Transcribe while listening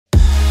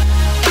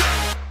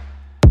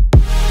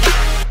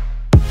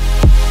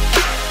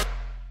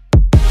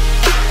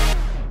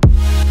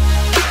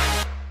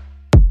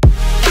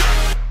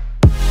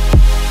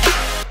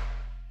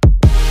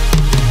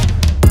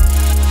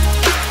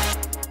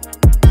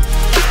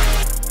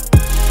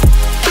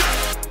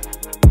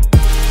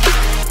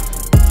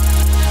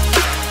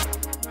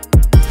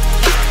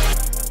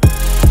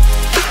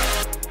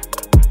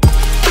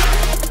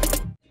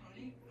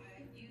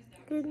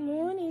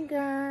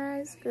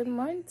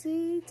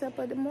top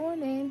of the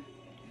morning.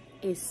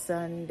 It's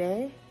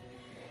Sunday.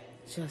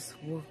 Just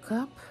woke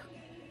up.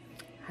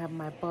 Have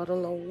my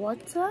bottle of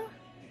water.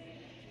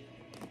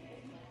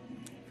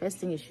 First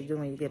thing you should do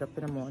when you get up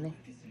in the morning.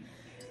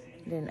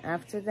 Then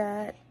after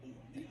that,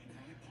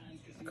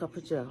 a cup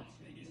of Joe.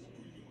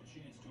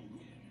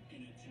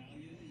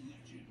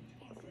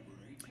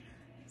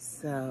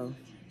 So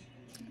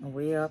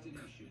we up.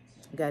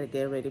 Gotta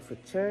get ready for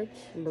church.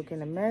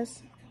 Looking a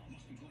mess.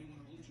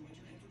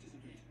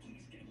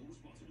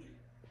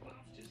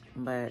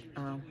 But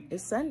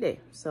it's Sunday,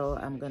 so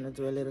I'm gonna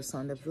do a little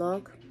Sunday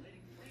vlog.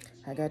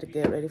 I gotta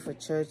get ready for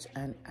church,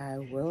 and I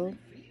will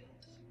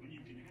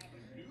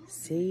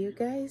see you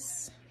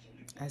guys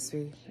as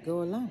we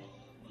go along.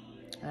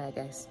 All right,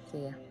 guys, see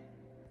ya.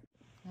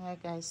 All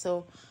right, guys,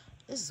 so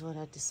this is what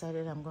I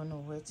decided I'm gonna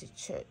wear to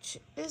church.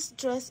 This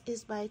dress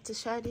is by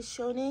Tishadi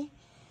Shoni.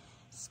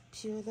 It's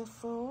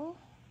beautiful,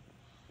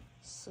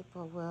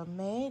 super well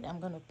made. I'm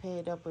gonna pair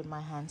it up with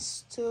my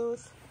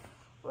Houndstooth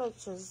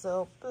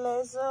Retro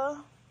blazer.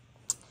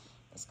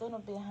 It's gonna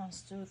be a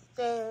Houndstooth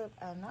there,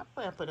 and I'm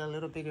gonna put a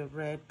little bit of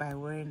red by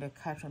wearing the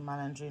Catherine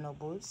Malandrino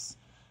boots.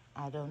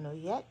 I don't know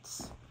yet,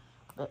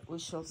 but we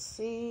shall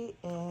see.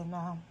 And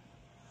I'm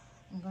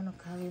gonna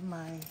carry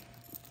my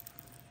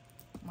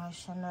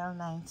Chanel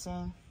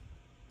 19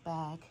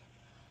 bag.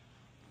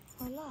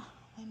 Voila,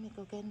 let me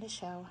go get in the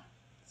shower.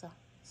 So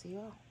see you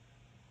all.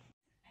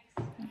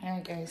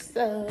 Alright guys,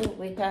 so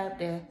we have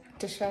the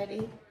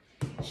Tishadi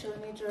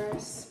Shoni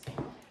dress.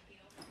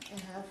 I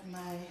have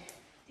my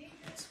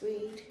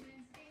tweed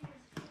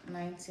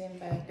 19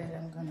 bag that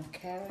I'm gonna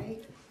carry.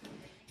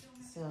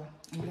 So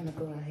I'm gonna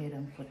go ahead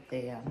and put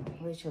the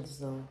Rachel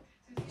Zoe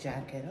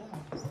jacket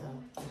on.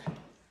 So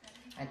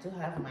I do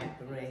have my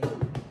beret.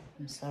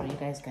 I'm sorry you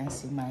guys can't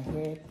see my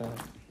head, but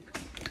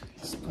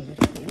just pull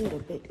it up a little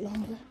bit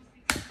longer.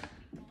 I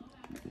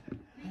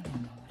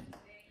don't know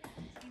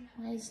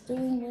why it's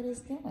doing what it's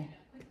doing.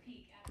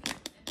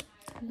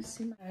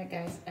 Alright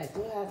guys, I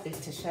do have the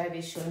Tishadi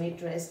Shoni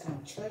dress.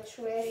 I'm church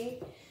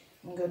ready.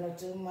 I'm gonna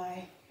do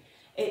my,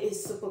 it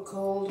is super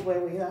cold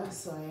where we are,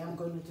 so I am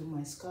gonna do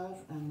my scarf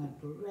and my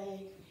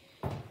beret.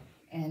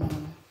 And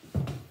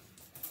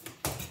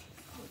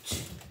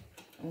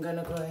I'm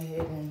gonna go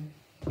ahead and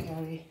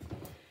carry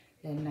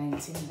the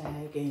 19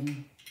 bag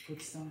and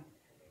put some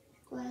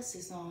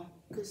glasses on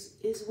because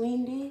it's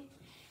windy,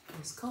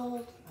 it's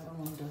cold. I don't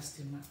want dust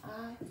in my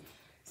eye.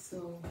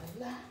 So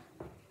voila.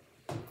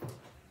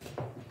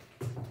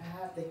 I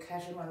have the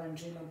Catherine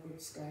Malandrino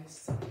boots,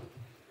 guys.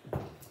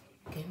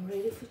 Getting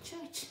ready for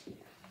church.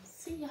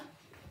 See ya.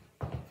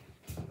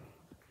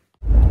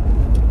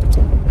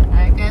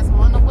 Alright guys, we're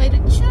on the way to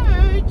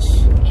church.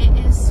 It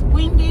is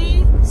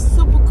windy,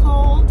 super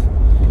cold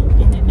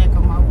in the neck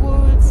of my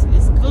woods.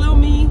 It's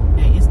gloomy,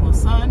 there is no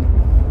sun.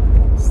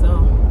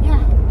 So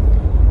yeah,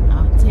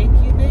 I'll take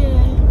you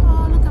there.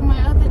 Oh, look at my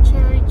other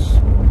church.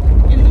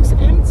 It looks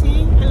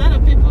empty. A lot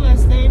of people are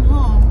staying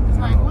home. It's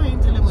like, we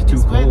ain't dealing with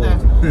this weather.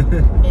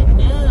 But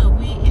no,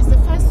 it's the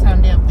first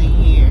Sunday of the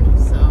year,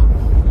 so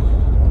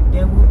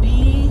there will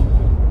be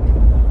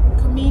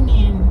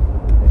communion.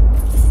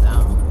 So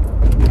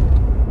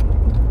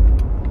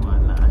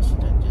voila, I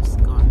should have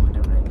just gone with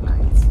the red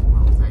lights.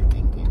 What was I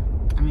thinking?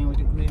 I mean with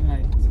the green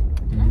light.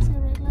 Did I say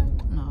red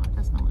light? No,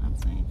 that's not what I'm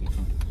saying,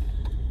 people.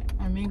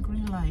 I mean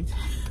green light.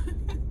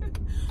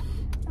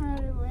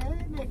 Alright, well,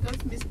 there goes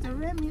Mr.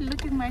 Remy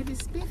looking mighty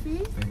spiffy.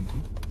 Thank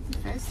you.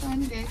 First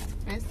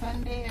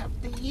Sunday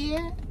of the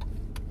year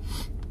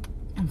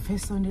and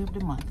first Sunday of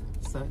the month.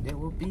 So there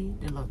will be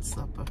the Lord's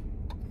Supper.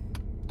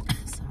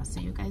 So I'll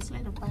see you guys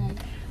later. Bye.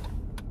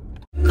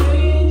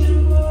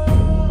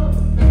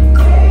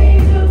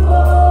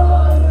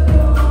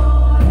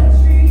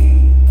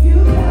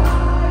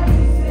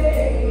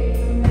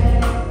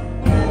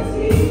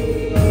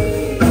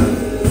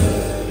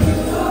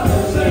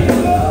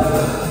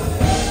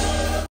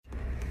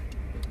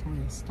 Oh,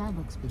 yeah,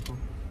 Starbucks, people.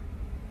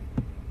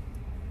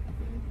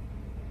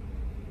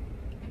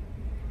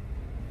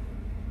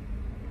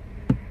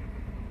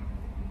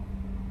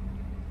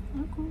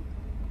 Cool.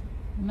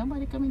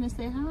 Nobody coming to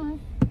say hi.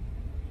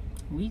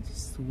 We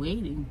just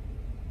waiting.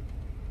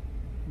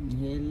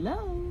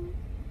 Hello.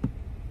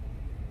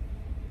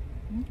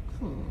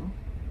 Cool.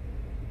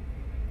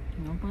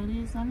 Nobody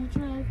is on the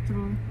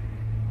drive-thru.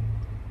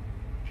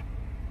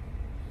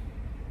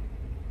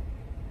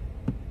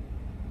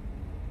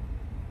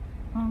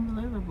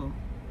 Unbelievable.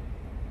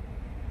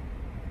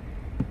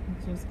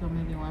 It's just got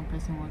maybe one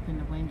person walking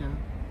the window.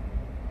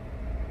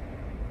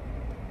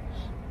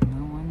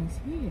 No one is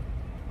here.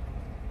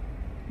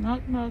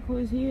 Knock, knock,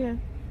 who's here?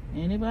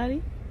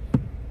 Anybody?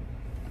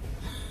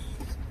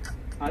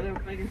 I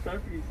didn't make it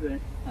start for you today.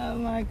 Oh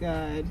my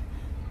God.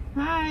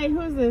 Hi,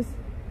 who's this?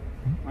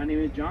 My name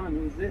is John.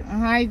 Who's this?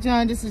 Hi,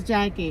 John. This is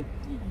Jackie.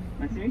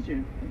 Nice to meet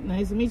you.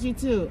 Nice to meet you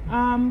too.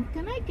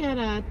 Can I get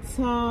a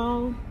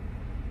tall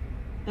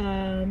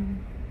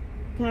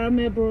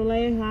caramel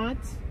brulee hot?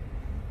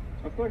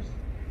 Of course.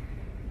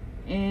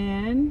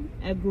 and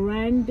a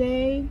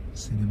grande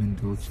cinnamon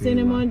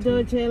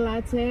dolce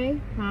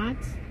latte hot.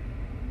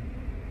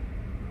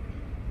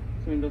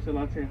 Cinnamon dolce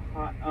latte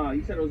hot.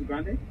 You said it was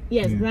grande?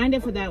 Yes, Yeah.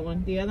 grande for that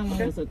one. The other one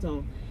Okay. was a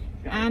tall.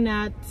 Got And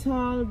a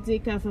tall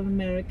decaf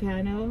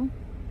Americano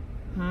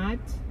hot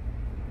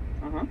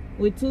Uh-huh.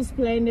 with 2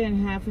 Splendor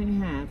and half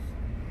and half.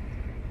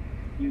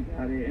 You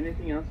got it.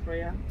 Anything else for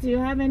you? Do you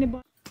have any?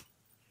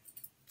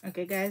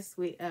 Okay, guys,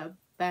 we are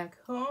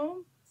back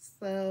home.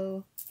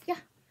 So, yeah.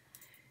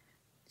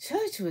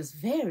 Church was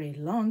very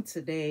long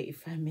today,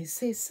 if I may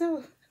say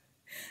so.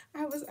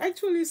 I was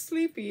actually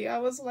sleepy. I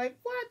was like,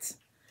 what?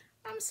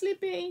 I'm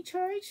sleeping in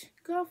church?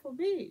 God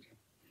forbid.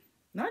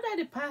 Not that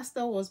the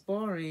pastor was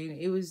boring.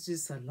 It was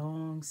just a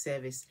long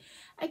service.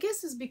 I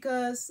guess it's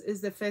because it's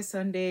the first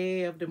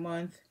Sunday of the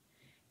month.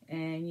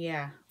 And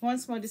yeah,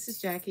 once more, this is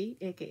Jackie,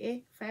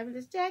 aka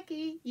Fabulous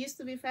Jackie. Used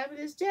to be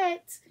Fabulous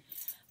Jet,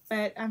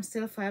 but I'm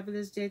still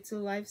Fabulous Jet 2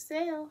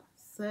 Lifestyle.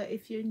 So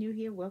if you're new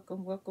here,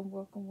 welcome, welcome,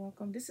 welcome,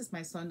 welcome. This is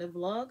my Sunday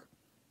vlog.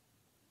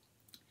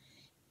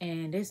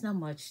 And there's not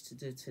much to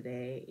do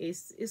today.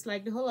 It's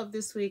like the whole of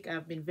this week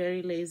I've been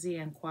very lazy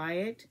and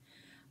quiet.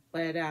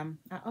 But I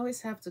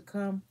always have to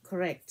come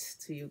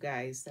correct to you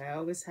guys. I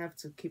always have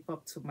to keep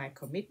up to my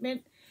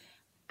commitment.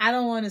 I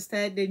don't want to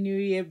start the new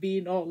year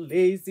being all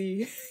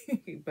lazy.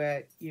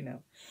 But, you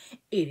know,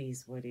 it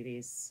is what it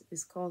is.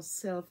 It's called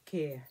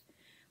self-care,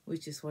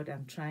 which is what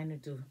I'm trying to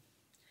do.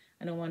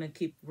 I don't want to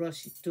keep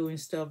rushing doing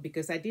stuff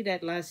because I did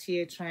that last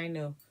year trying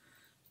to,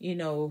 you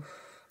know,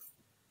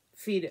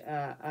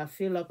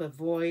 fill up a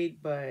void.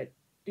 But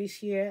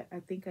this year, I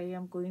think I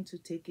am going to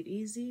take it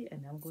easy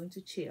and I'm going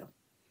to chill.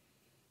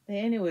 But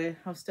anyway,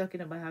 I was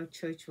talking about how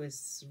church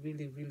was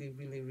really, really,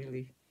 really,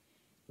 really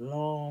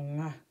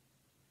long.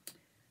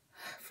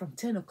 From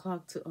 10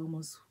 o'clock to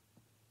almost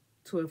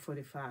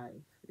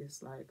 12:45.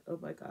 It's like, oh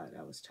my God,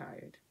 I was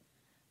tired.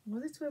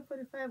 Was it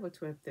 12:45 or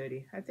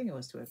 12:30? I think it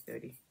was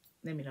 12:30.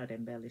 Let me not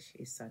embellish.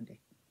 It's Sunday.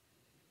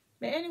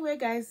 But anyway,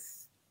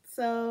 guys,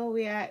 so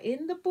we are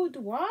in the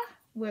boudoir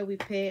where we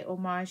pay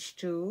homage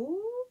to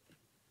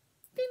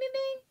ding, ding,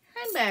 ding,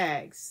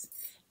 handbags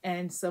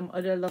and some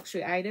other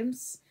luxury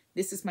items.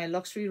 This is my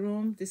luxury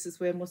room. This is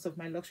where most of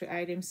my luxury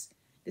items,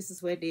 this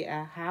is where they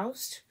are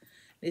housed.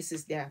 This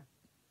is their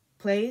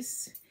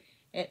place.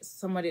 And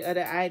some of the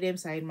other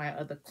items are in my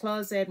other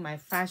closet, my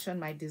fashion,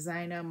 my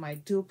designer, my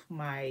dupe,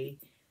 my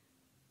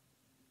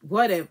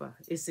whatever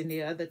is in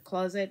the other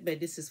closet. But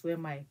this is where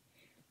my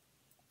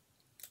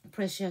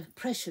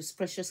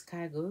precious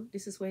cargo,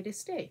 this is where they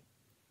stay.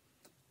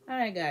 All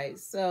right,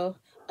 guys. So,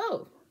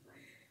 oh,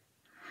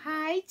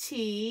 hi,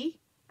 Chi.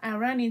 I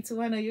ran into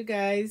one of you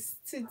guys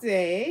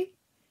today.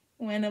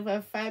 One of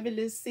our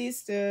fabulous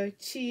sister,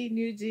 Chi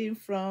Nugent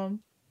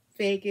from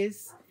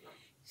Vegas.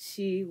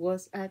 She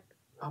was at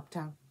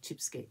Uptown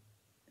Cheapskate.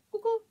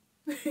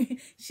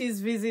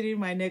 She's visiting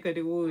my neck of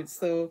the woods.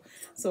 So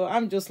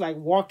I'm just like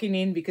walking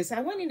in because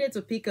I went in there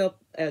to pick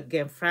up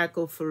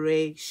Gianfranco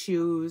Ferré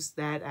shoes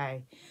that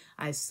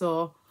I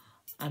saw.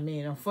 I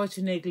mean,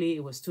 unfortunately,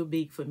 it was too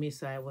big for me,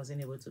 so I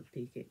wasn't able to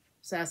pick it.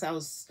 So as I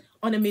was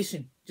on a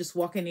mission, just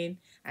walking in,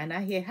 and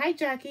I hear, hi,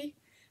 Jackie.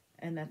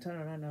 And I turn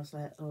around and I was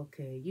like,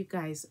 okay, you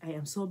guys, I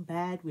am so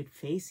bad with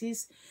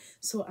faces.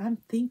 So I'm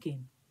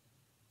thinking,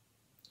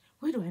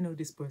 where do I know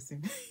this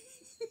person?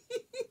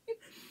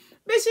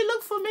 But she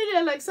looked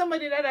familiar, like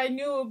somebody that I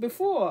knew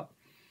before.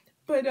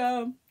 But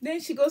then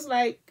she goes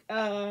like,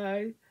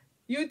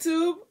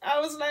 YouTube. I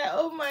was like,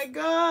 oh my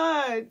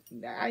God.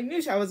 I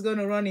knew I was going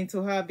to run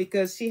into her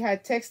because she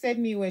had texted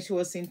me when she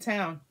was in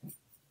town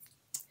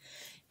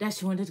that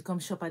she wanted to come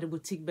shop at the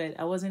boutique, but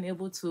I wasn't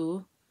able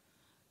to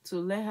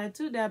let her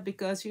do that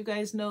because you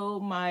guys know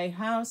my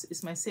house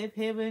is my safe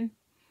haven.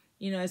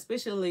 You know,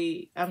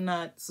 especially I'm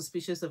not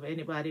suspicious of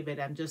anybody, but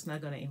I'm just not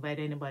going to invite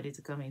anybody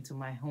to come into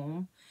my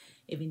home,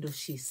 even though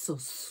she's so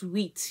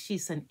sweet.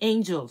 She's an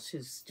angel.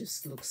 She's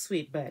just looks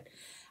sweet, but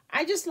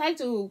I just like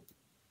to,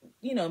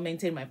 you know,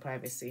 maintain my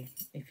privacy,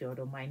 if you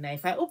don't mind. Now,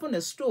 if I open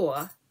a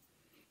store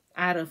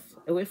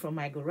away from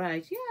my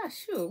garage, yeah,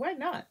 sure, why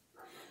not?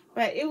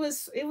 But I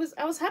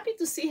was happy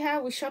to see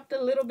her. We shopped a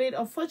little bit.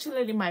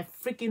 Unfortunately, my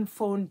freaking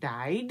phone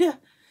died.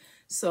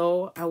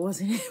 So I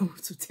wasn't able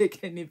to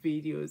take any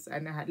videos.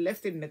 And I had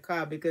left it in the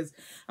car because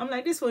I'm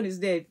like, this one is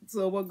dead.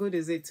 So what good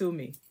is it to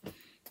me?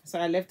 So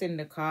I left it in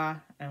the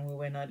car and we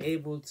were not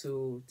able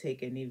to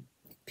take any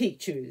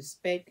pictures.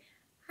 But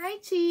hi,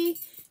 Chi.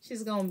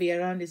 She's going to be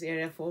around this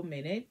area for a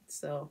minute.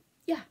 So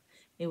yeah,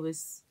 it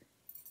was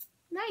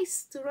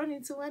nice to run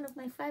into one of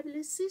my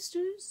fabulous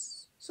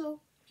sisters.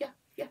 So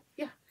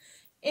yeah.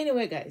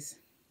 Anyway, guys,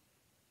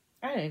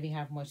 I don't even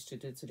have much to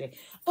do today.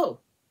 Oh,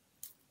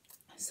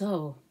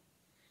 so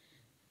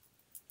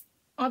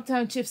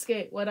Uptown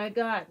Cheapskate, what I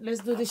got? Let's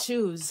do the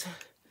shoes.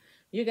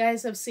 You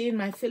guys have seen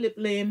my Philip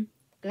Lim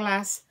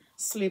glass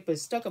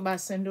slippers. Talk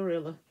about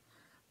Cinderella.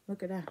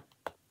 Look at that.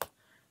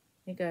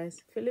 Hey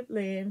guys, Philip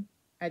Lim.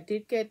 I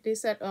did get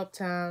this at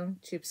Uptown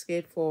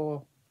Cheapskate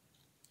for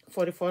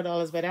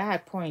 $44, but I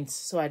had points,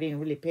 so I didn't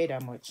really pay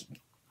that much.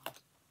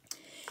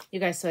 You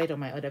guys saw it on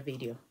my other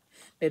video.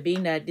 But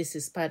being that this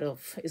is part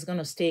of, it's going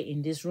to stay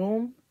in this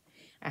room,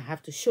 I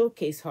have to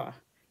showcase her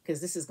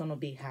because this is going to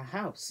be her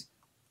house.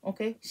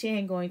 Okay? She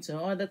ain't going to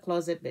another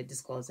closet but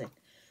this closet.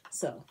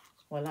 So,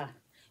 voila.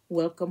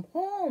 Welcome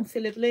home,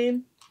 Philip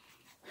Lim.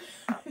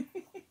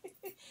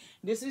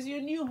 This is your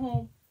new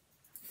home.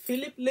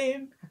 Philip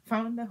Lim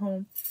found a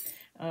home.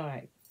 All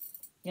right.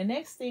 The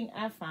next thing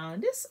I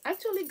found, this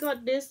actually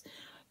got this,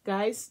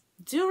 guys,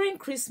 during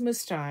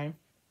Christmas time.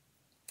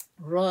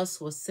 Ross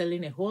was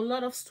selling a whole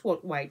lot of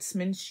Stuart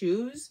Weitzman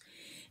shoes,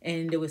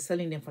 and they were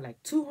selling them for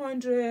like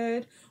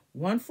 $200,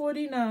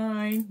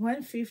 $149,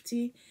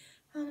 $150.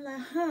 I'm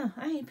like, I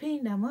ain't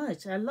paying that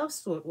much. I love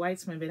Stuart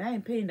Weitzman, but I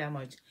ain't paying that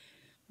much.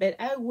 But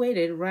I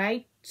waited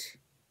right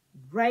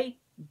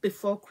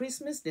before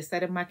Christmas. They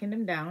started marking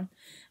them down,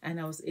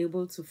 and I was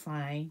able to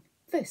find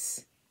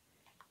this.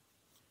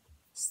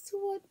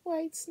 Stuart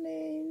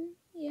Weitzman,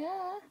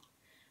 yeah.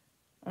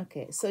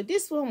 Okay, so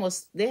this one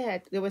was, they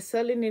were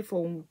selling it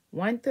for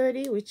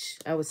 $130, which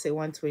I would say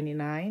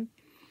 $129.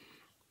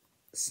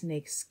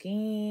 Snake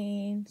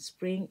skin,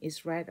 spring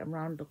is right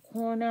around the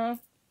corner.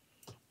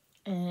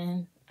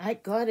 And I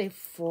got it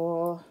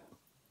for,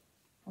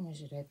 how much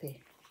did I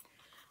pay?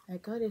 I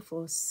got it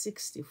for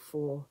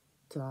 $64.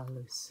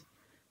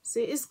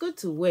 See, it's good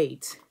to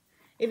wait.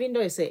 Even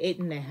though it's a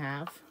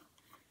 8.5.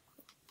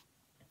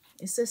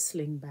 It's a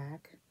sling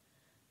bag.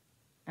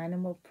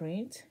 Animal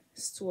print.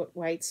 Stuart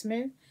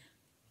Weitzman.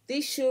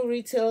 This shoe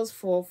retails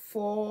for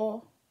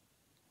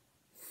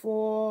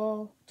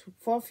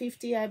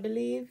 $450, I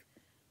believe.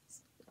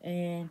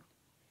 And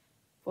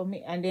for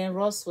me, and then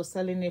Ross was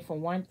selling it for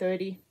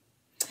 $130,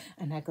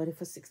 and I got it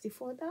for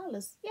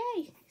 $64.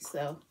 Yay!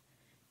 So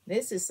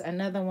this is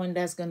another one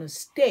that's gonna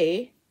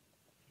stay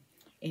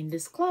in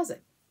this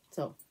closet.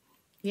 So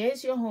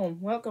here's your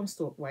home. Welcome,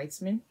 Stuart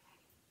Weitzman.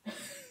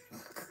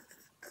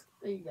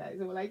 You guys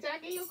were like,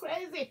 Jackie, you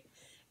crazy.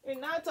 We're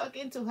now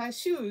talking to her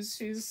shoes.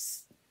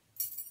 She's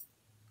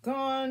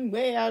gone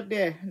way out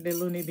there, the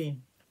loony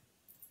bin.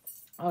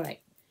 All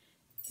right.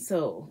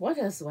 So what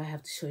else do I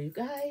have to show you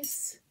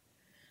guys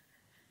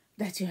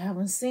that you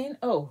haven't seen?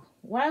 Oh,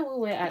 while we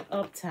were at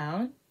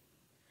Uptown,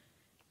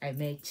 I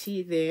met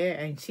Chi there,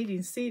 and she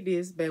didn't see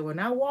this, but when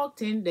I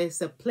walked in,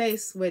 there's a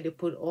place where they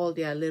put all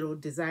their little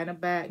designer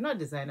bags, not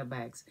designer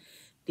bags.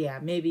 They are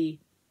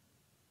maybe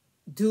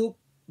dupe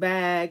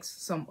bags,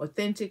 some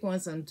authentic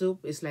ones and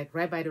dupe. It's like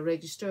right by the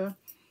register.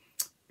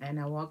 And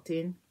I walked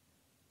in.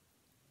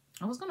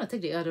 I was gonna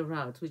take the other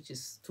route, which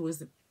is through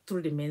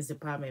the men's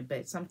department,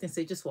 but something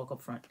said just walk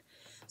up front.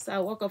 So I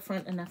walk up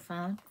front and I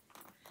found,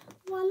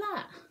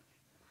 voila,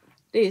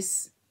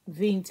 this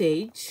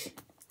vintage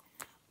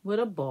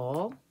with a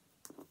ball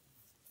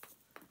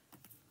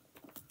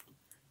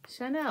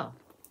Chanel.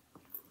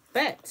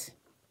 But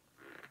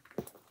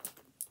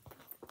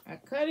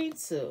according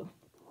to,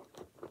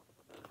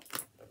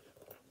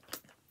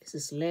 this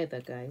is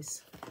leather,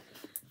 guys.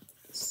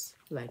 It's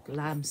like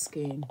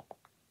lambskin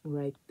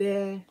right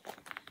there.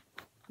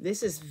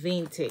 This is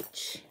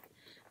vintage.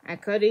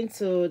 According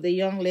to the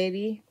young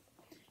lady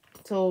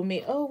told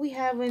me, oh, we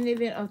haven't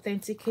even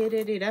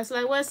authenticated it. I was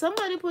like, well,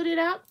 somebody put it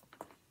out.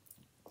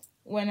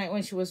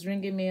 When she was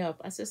ringing me up,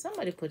 I said,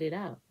 somebody put it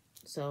out.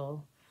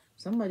 So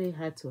somebody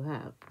had to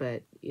have,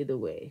 but either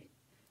way,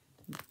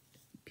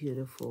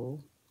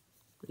 beautiful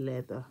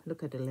leather.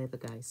 Look at the leather,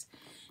 guys.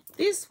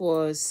 This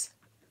was,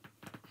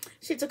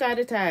 she took out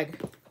the tag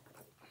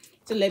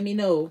to let me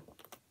know.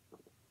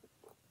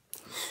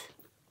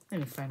 Let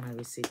me find my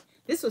receipt.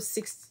 This was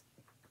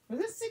was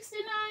it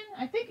 $69?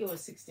 I think it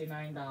was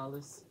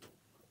 $69.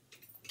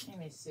 Let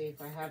me see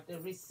if I have the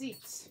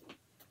receipt.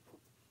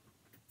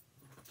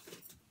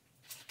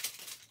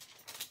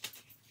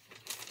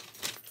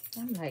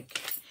 I'm like,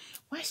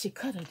 why she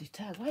cut on the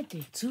tag? Why did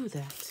they do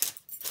that?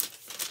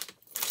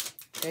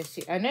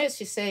 I know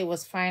she said it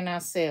was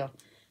final sale.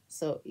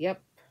 So,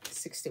 yep,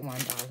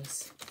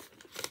 $61.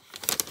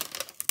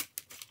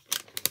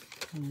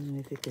 I don't know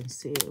if you can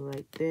see it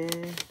right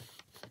there.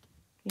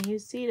 Can you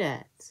see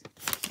that?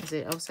 Is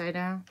it upside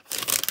down?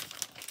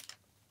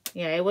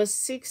 Yeah, it was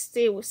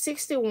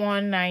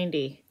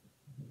 $61.90.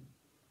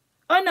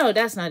 Oh no,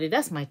 that's not it.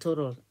 That's my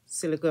total,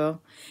 silly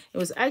girl. It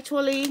was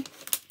actually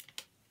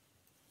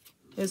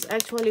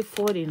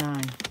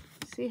 $49.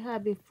 See how I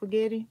be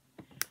forgetting?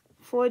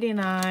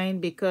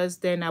 $49, because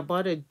then I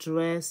bought a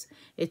dress,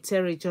 a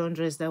Terry John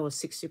dress that was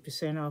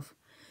 60% off.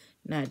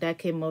 Now that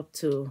came up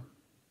to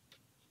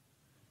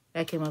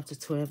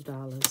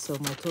 $12. So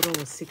my total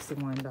was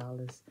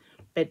 $61.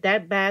 But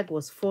that bag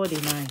was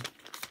 $49.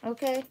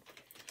 Okay.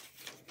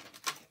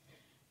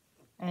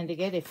 And they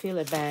get a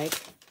filler bag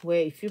where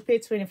if you pay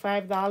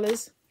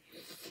 $25,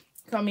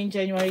 coming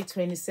January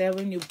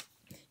 27,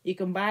 you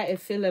can buy a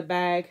filler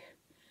bag,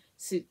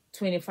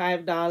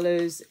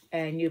 $25,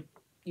 and you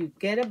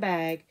get a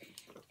bag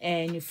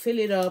and you fill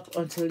it up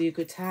until you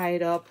could tie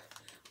it up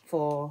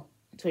for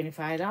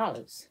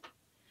 $25.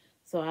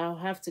 So I'll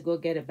have to go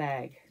get a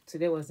bag.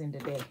 Today wasn't the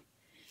day.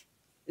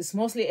 It's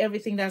mostly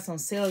everything that's on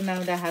sale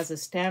now that has a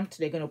stamp.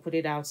 They're going to put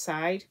it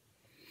outside.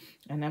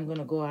 And I'm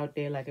gonna go out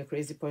there like a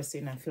crazy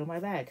person and fill my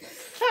bag.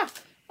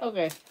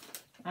 Okay,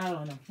 I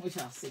don't know, we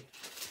shall see.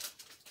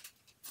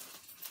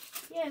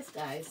 Yes,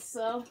 guys,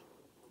 so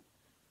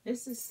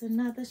this is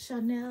another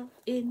Chanel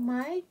in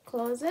my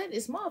closet.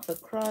 It's more of a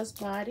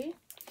crossbody.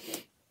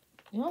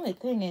 The only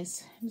thing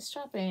is the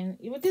strapping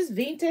with these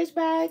vintage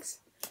bags,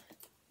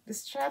 the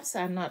straps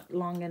are not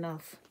long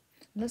enough.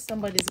 I know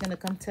somebody's gonna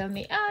come tell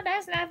me, oh,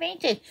 that's not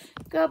vintage.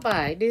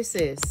 Goodbye, this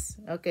is.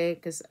 Okay,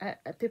 because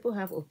people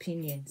have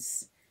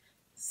opinions.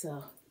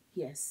 So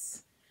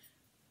yes,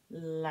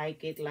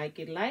 like it, like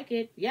it, like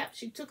it. Yep,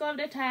 she took off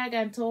the tag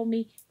and told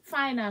me,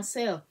 fine, I'll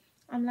sell.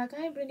 I'm like,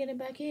 I ain't bringing it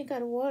back. You ain't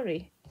gotta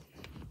worry.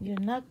 You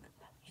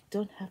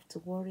don't have to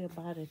worry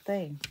about a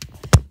thing.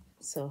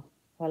 So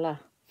voila.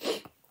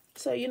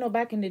 So you know,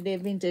 back in the day,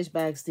 vintage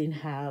bags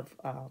didn't have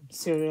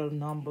serial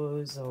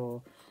numbers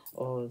or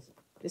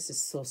this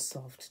is so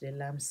soft, the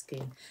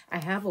lambskin.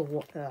 I have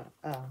a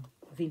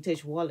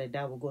vintage wallet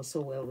that will go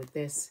so well with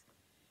this.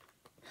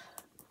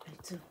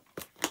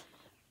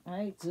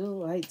 I do.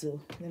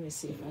 Let me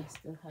see if I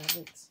still have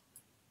it.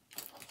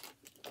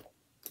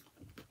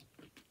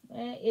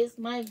 Where is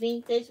my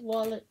vintage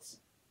wallet?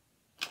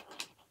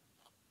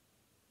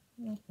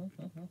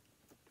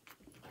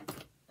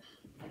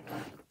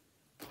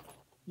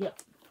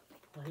 Yep,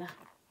 voila.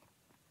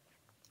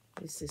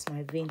 This is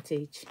my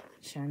vintage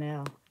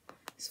Chanel.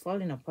 It's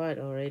falling apart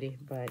already,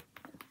 but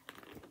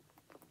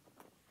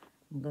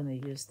I'm gonna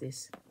use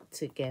this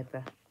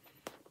together.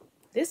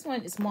 This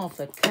one is more of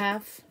a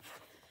calf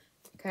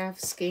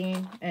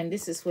skin, and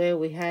this is where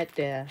we had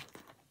the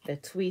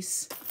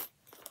twist.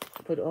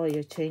 Put all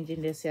your change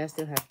in there. See, I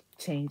still have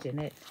change in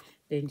it.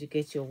 Then you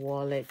get your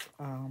wallet,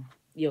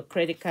 your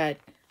credit card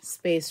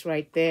space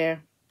right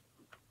there.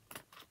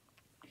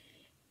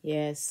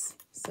 Yes,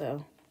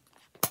 so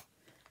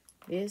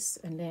this,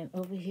 and then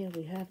over here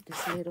we have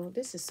this little,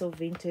 this is so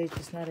vintage,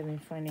 it's not even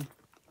funny.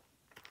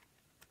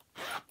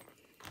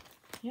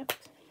 Yep.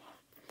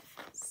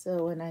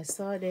 So when I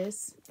saw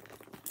this,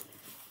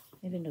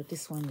 even though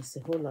this one is a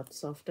whole lot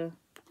softer,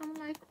 I'm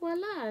like,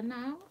 voila,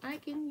 now I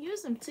can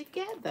use them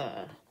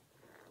together.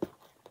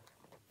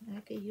 I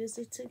can use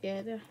it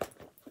together.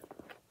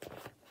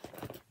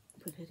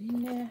 Put it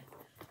in there.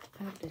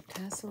 Have the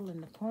tassel in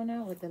the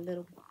corner with the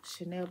little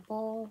Chanel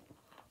ball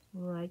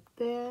right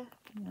there.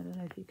 I don't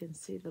know if you can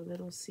see the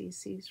little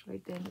CCs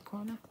right there in the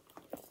corner.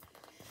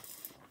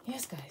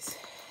 Yes, guys.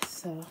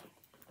 So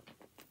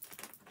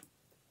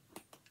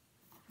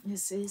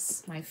this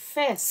is my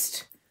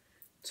first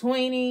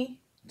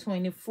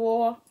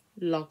 2024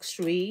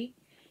 luxury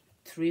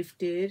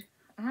thrifted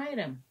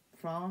item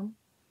from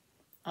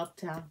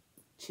Uptown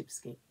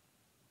Cheapskate.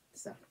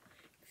 So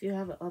if you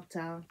have an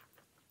Uptown,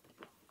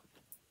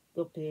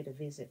 go pay it a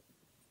visit.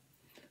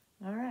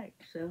 All right,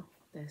 so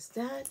that's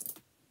that.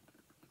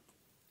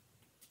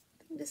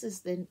 I think this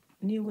is the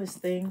newest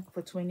thing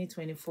for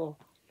 2024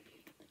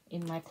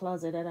 in my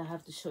closet that I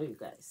have to show you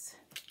guys.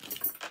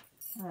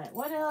 All right,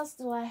 what else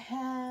do I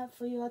have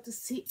for you all to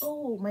see?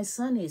 Oh, my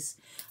son is.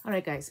 All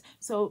right, guys.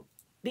 So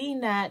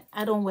being that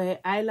I don't wear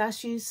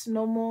eyelashes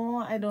no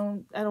more, I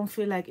don't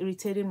feel like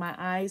irritating my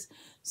eyes.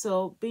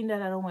 So being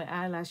that I don't wear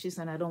eyelashes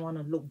and I don't want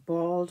to look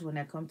bald when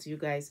I come to you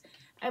guys,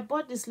 I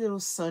bought these little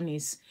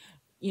sunnies,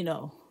 you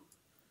know,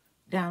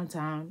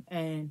 downtown,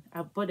 and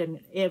I bought them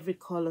in every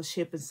color,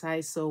 shape, and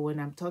size. So when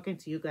I'm talking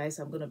to you guys,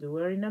 I'm gonna be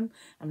wearing them.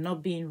 I'm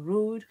not being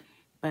rude,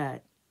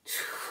 but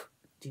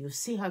do you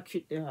see how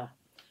cute they are?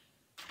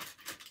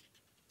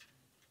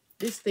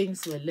 These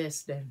things were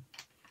less than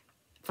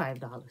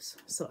 $5.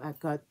 So I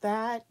got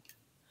that.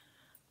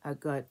 I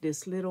got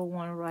this little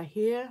one right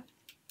here.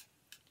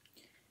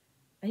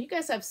 And you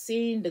guys have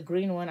seen the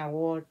green one I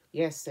wore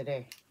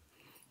yesterday.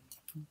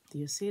 Do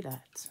you see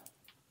that?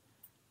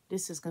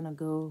 This is gonna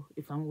go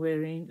if I'm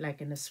wearing,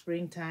 like in the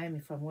springtime,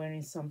 if I'm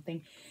wearing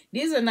something.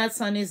 These are not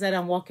sunnies that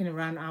I'm walking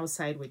around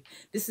outside with.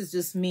 This is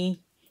just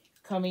me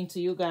coming to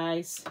you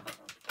guys.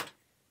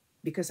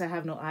 Because I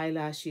have no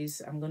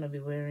eyelashes, I'm going to be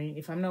wearing,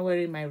 if I'm not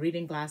wearing my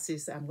reading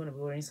glasses, I'm going to be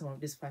wearing some of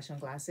these fashion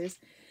glasses.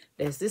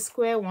 There's this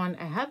square one.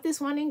 I have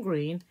this one in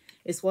green.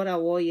 It's what I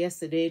wore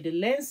yesterday. The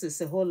lens is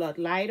a whole lot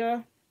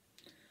lighter,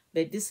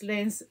 but this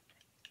lens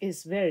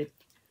is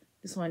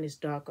this one is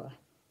darker.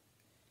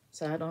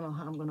 So I don't know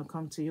how I'm going to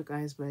come to you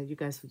guys, but you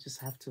guys will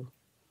just have to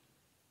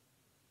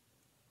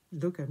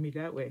look at me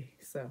that way.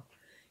 So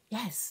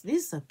yes,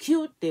 these are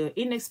cute. They're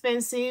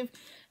inexpensive.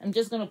 I'm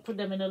just going to put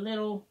them in a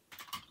little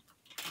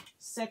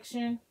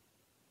section.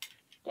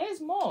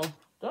 There's more.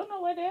 Don't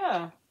know where they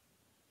are.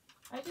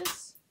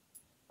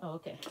 Oh,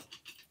 okay.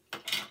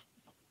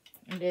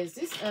 And there's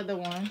this other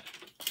one.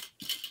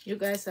 You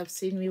guys have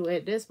seen me wear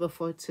this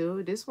before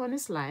too. This one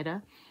is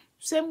lighter.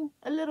 Same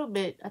a little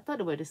bit. I thought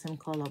they were the same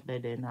color,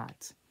 but they're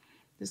not.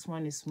 This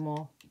one is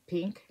more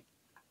pink.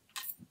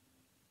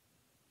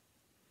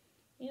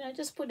 You know, I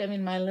just put them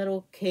in my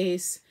little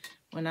case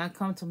when I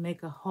come to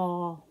make a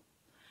haul.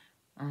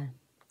 I'm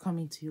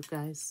coming to you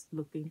guys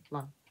looking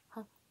like,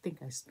 I think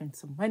I spent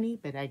some money,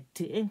 but I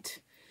didn't.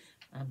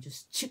 I'm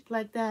just cheap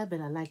like that, but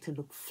I like to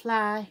look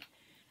fly.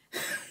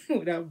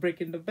 without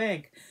breaking the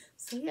bank.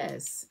 So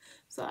yes,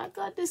 so I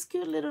got these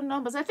cute little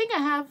numbers. I think I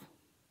have,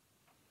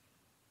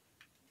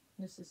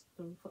 this is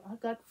 3, 4, I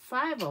got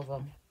 5 of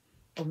them,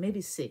 or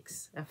maybe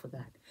 6, I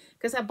forgot,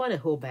 because I bought a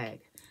whole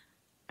bag.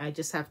 I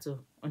just have to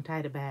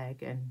untie the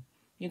bag, and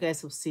you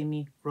guys will see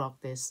me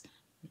rock this.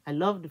 I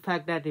love the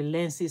fact that the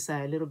lenses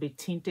are a little bit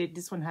tinted.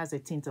 This one has a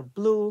tint of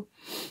blue.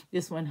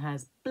 This one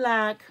has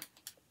black.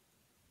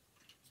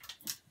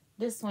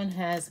 This one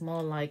has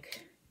more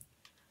like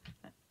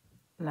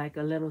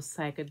a little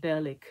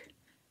psychedelic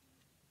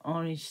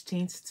orange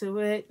tints to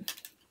it.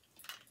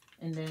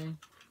 And then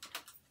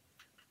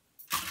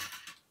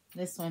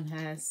this one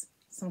has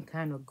some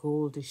kind of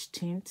goldish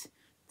tint.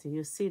 Do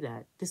you see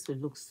that? This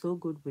would look so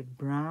good with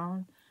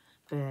brown,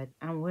 but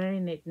I'm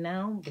wearing it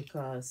now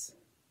because,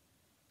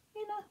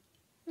 you know,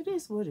 it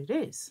is what it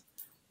is.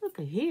 Look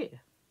at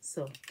here.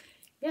 So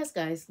yes,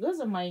 guys, those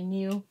are my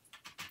new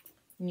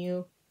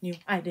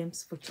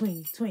items for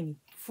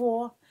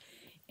 2024.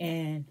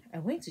 And I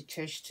went to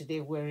church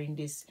today wearing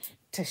this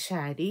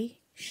Tashadi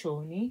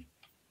Shoni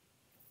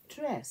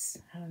dress.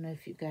 I don't know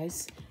if you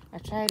guys, I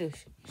try to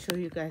show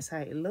you guys how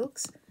it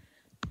looks.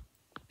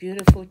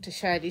 Beautiful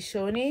Tashadi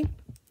Shoni.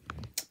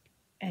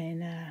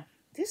 And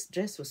this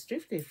dress was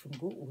thrifted from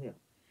Goodwill.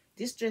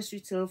 This dress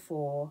retailed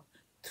for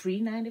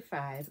 $3.95.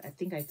 I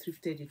think I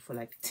thrifted it for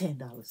like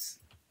 $10.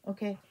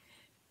 Okay,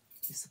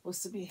 it's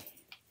supposed to be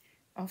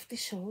off the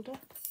shoulder,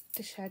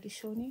 Tashadi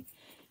Shoni.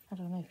 I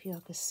don't know if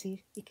y'all can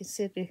see. You can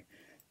see the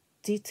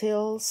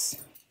details.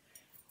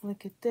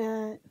 Look at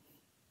that.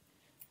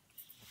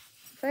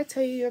 If I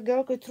tell you your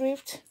girl could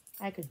thrift,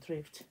 I can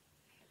thrift.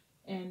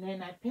 And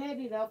then I paired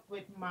it up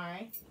with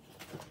my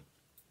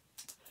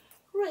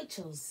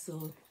Rachel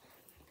Zoe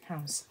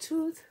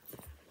houndstooth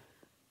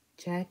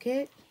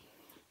jacket.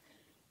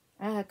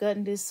 I had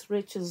gotten this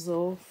Rachel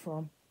Zoe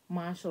from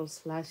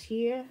Marshall's last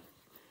year.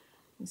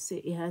 You see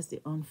it has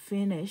the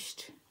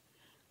unfinished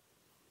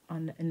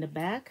in the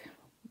back.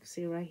 You can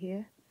see right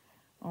here,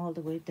 all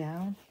the way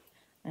down,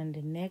 and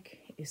the neck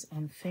is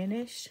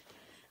unfinished.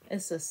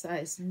 It's a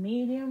size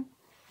medium.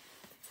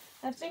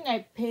 I think I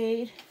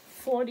paid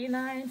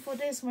 $49 for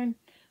this when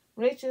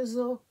Rachel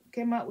Zoe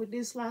came out with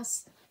this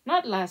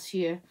not last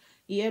year,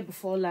 year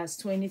before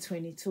last,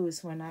 2022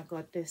 is when I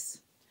got this.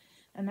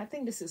 And I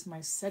think this is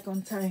my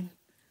second time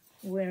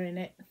wearing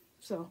it.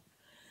 So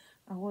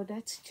I wore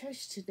that to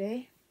church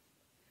today.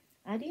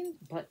 I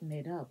didn't button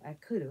it up. I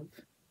could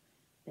have,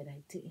 but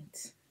I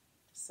didn't.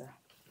 So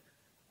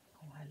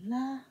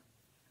voila.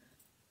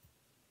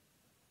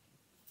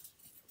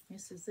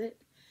 This is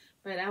it.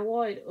 But I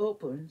wore it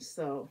open,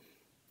 so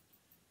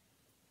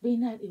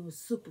being that it was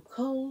super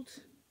cold,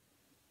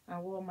 I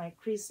wore my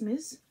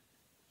Christmas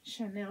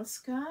Chanel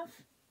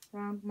scarf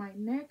around my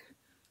neck.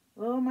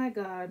 Oh my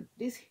God,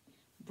 these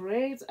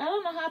braids. I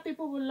don't know how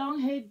people with long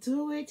hair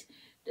do it.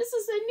 This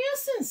is a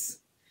nuisance.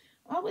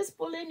 Always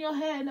pulling your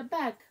hair in the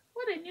back.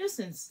 What a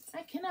nuisance.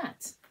 I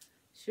cannot.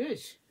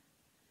 Shush.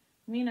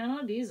 I mean, I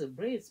know these are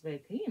braids,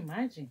 but can you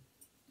imagine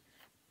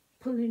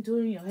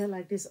doing your hair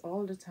like this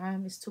all the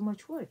time? Is too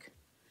much work.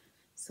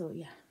 So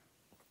yeah.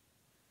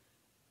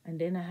 And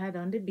then I had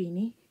on the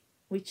beanie,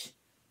 which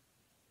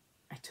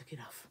I took it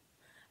off.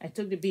 I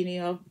took the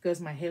beanie off because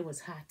my hair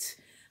was hot.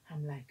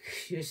 I'm like,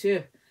 you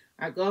sure?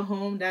 I got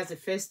home, that's the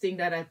first thing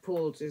that I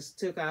pulled, just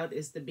took out,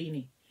 is the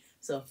beanie.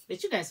 So,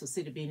 but you guys will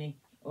see the beanie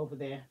over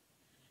there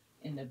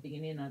in the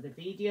beginning of the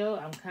video.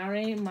 I'm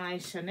carrying my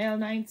Chanel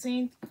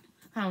 19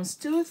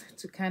 houndstooth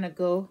to kind of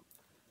go,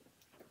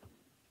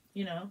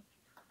 you know,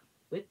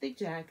 with the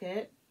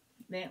jacket.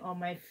 Then on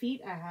my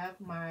feet, I have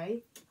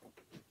my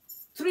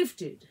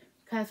Thrifted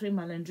Catherine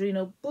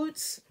Malandrino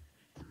boots.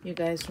 You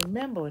guys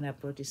remember when I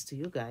brought this to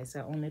you guys,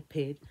 I only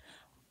paid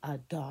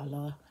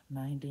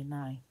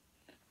 $1.99.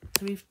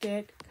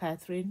 Thrifted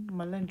Catherine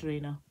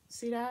Malandrino.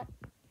 See that?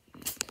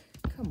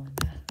 Come on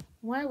now.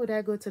 Why would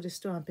I go to the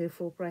store and pay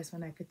full price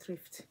when I could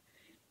thrift?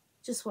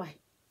 Just why?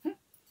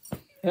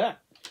 Yeah.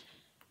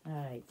 All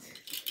right.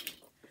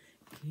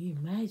 Can you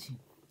imagine?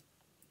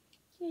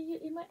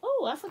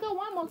 Oh, I forgot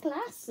one more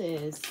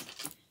glasses.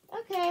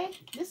 Okay.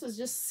 This was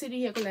just sitting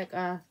here like,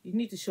 you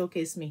need to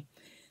showcase me.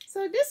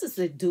 So this is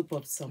a dupe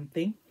of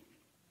something.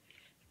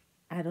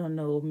 I don't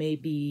know,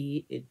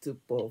 maybe a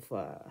dupe of,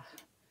 I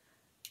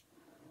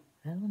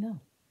don't know.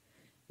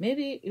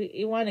 Maybe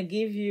you want to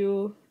give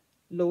you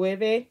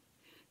Loewe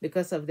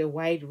because of the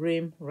wide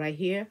rim right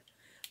here.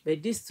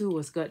 But this too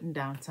was gotten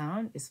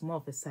downtown. It's more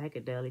of a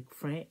psychedelic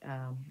frame,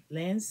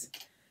 lens.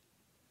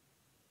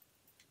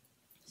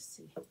 Let's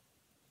see.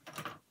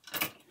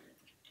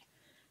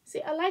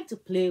 See, I like to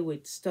play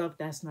with stuff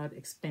that's not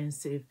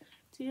expensive.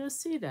 Do you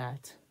see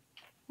that?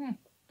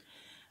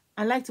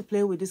 I like to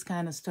play with this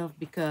kind of stuff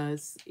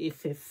because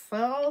if it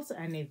falls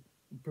and it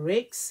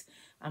breaks,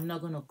 I'm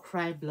not going to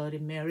cry Bloody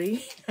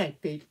Mary. I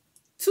paid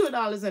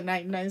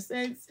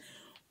 $2.99,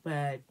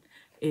 but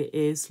it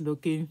is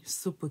looking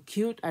super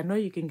cute. I know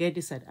you can get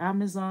this at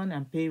Amazon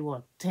and pay,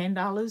 what,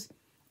 $10?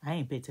 I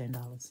ain't paid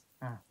 $10.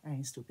 I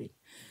ain't stupid.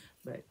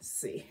 But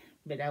see,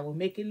 but I will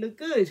make it look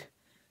good.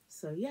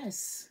 So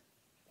yes,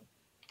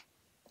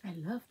 I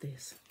love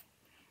this.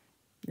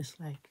 It's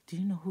like, do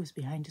you know who's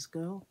behind this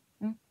girl?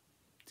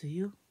 Do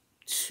you?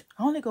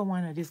 I only got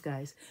one of these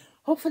guys.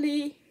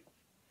 Hopefully,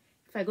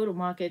 if I go to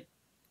market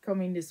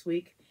coming this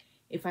week,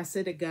 if I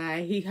see the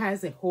guy, he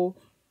has a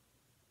whole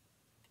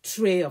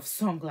tray of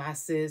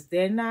sunglasses.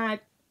 They're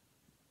not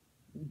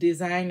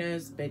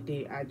designers, but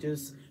they are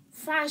just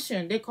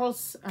fashion. They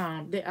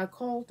are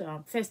called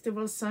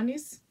festival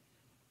sunnies.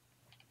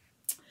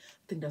 I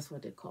think that's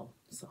what they call.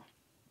 So,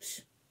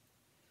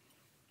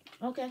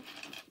 okay.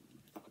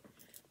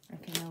 I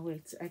cannot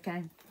wait. I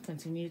can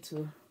continue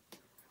to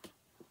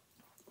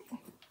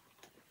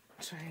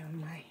try on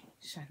my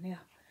Chanel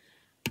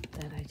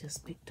that I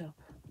just picked up.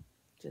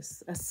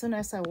 Just as soon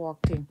as I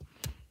walked in,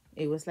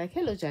 it was like,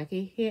 hello,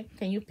 Jackie. Here,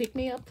 can you pick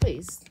me up,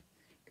 please?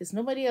 Because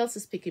nobody else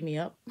is picking me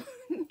up.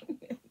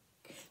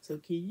 So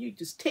can you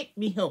just take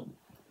me home?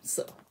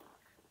 So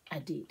I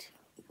did.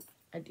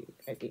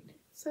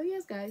 So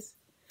yes, guys,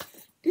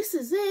 this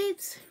is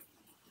it.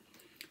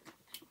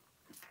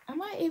 I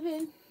might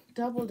even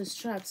double the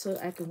strap so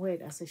I can wear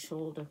it as a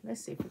shoulder.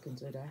 Let's see if we can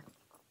do that.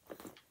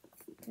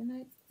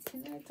 Can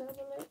I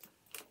double it?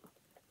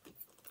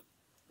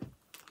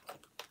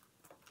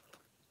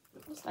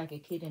 Looks like a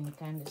kid in the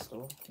candy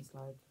store. It's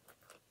like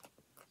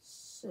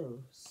so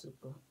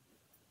super.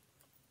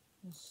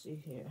 Let's see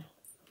here.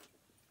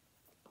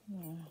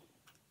 Yeah.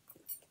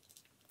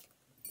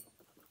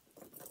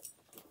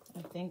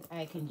 I think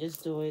I can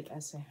just do it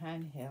as a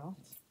handheld.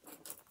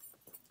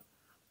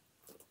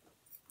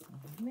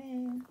 Oh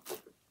man,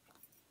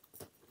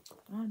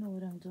 I don't know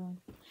what I'm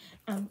doing.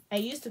 I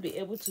used to be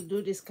able to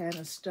do this kind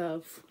of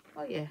stuff.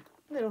 Oh yeah,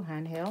 little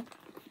handheld.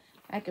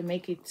 I can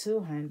make it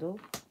two-handle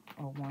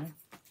or one.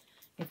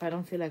 If I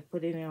don't feel like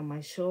putting it on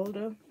my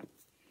shoulder,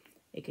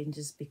 it can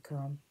just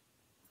become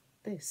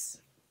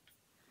this.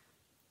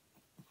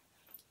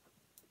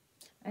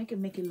 I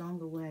can make it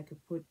longer where I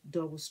could put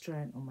double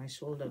strand on my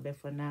shoulder, but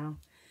for now,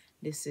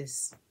 this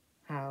is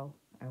how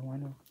I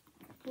want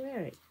to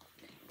wear it.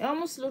 It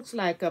almost looks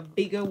like a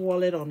bigger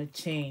wallet on a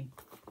chain.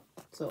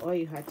 So all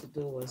you had to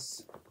do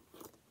was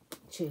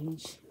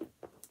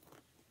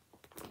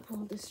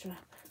pull the strap.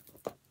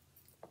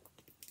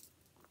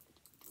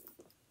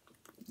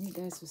 You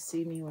guys will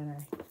see me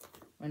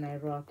when I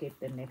rock it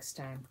the next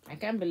time. I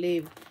can't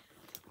believe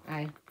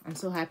I'm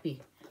so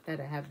happy that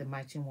I have the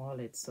matching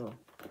wallet. So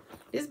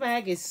this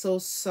bag is so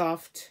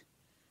soft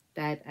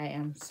that I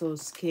am so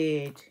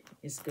scared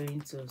it's going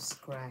to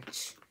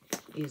scratch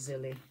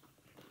easily.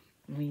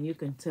 I mean, you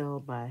can tell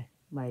by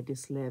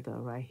this leather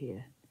right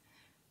here.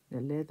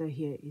 The leather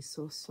here is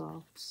so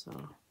soft, so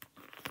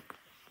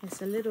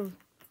it's a little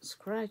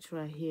scratch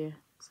right here.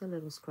 It's a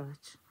little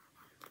scratch,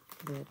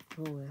 but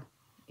oh well,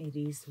 it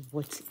is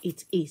what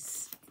it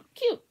is.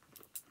 Cute.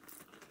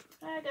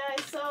 All right,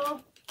 guys,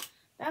 so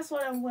that's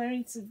what I'm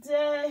wearing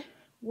today.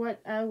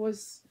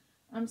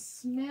 I'm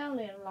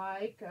smelling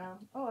like,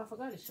 oh, I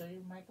forgot to show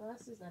you my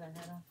glasses that I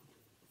had on.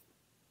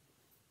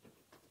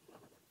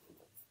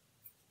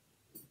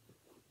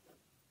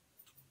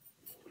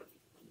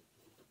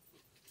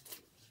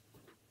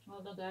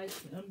 Hold on,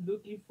 guys, I'm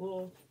looking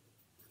for,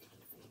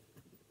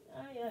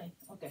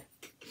 okay.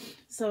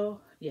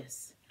 So,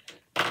 yes,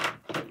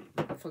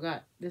 I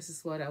forgot, this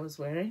is what I was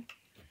wearing.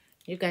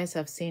 You guys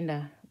have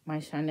seen my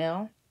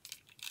Chanel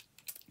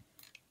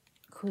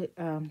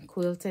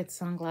quilted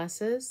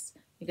sunglasses.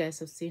 You guys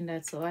have seen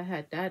that, so I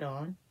had that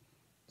on.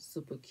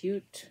 Super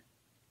cute.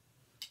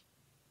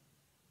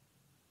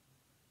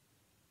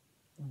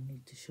 Don't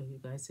need to show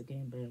you guys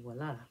again, but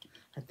voila.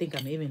 I think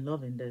I'm even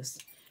loving this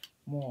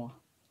more.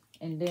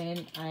 And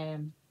then I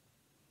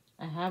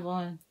have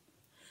on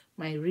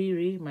my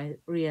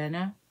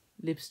Rihanna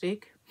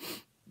lipstick.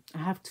 I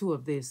have two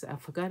of this. I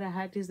forgot I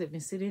had this. They've been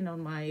sitting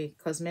on my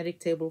cosmetic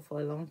table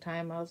for a long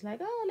time. I was like,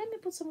 oh, let me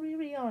put some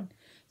Riri on.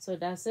 So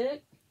that's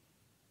it.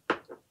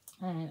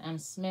 And I'm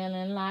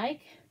smelling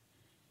like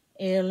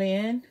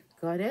Alien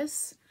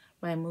Goddess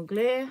by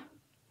Mugler.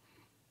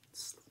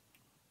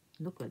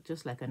 Look like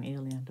just like an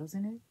alien,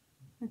 doesn't it?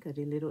 Look at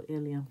the little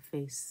alien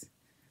face.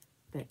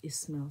 But it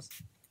smells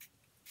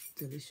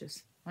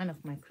delicious. One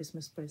of my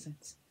Christmas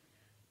presents.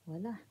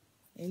 Voila,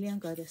 Alien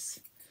Goddess.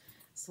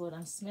 That's what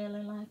I'm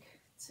smelling like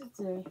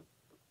today.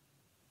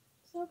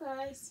 So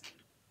guys,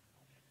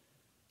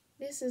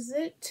 this is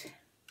it.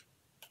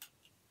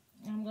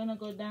 I'm gonna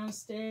go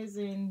downstairs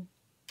and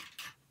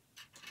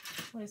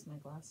where's my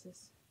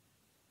glasses?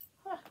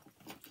 Huh.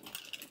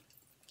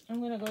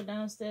 I'm gonna go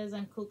downstairs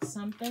and cook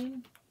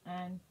something,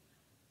 and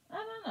I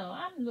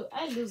don't know,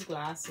 I lose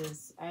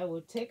glasses. I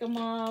will take them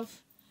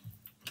off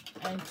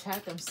and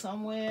check them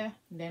somewhere,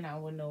 then I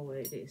will know where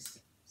it is.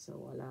 So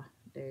voila,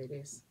 there it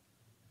is.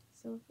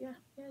 So yeah,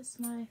 here's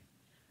my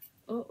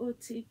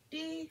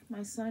OOTD,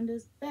 my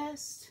Sunday's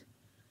best.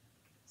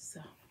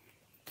 So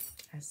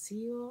I see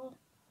you all.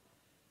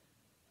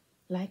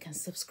 Like and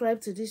subscribe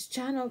to this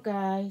channel,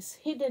 guys.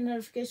 Hit the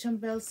notification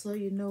bell so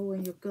you know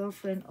when your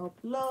girlfriend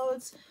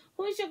uploads.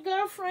 Who is your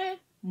girlfriend?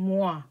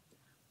 Moi.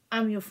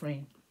 I'm your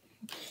friend.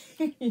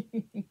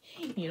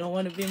 You don't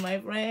want to be my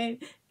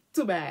friend?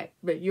 Too bad,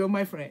 but you're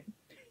my friend.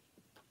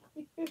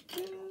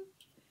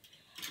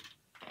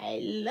 I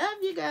love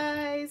you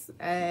guys,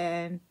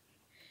 and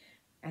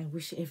I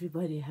wish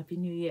everybody a happy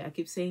new year. I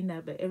keep saying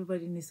that, but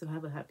everybody needs to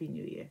have a happy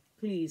new year.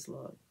 Please,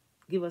 Lord,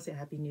 give us a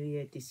happy new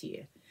year this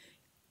year.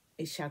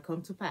 It shall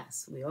come to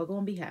pass. We're all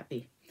going to be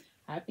happy.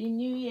 Happy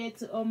new year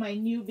to all my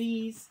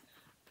newbies.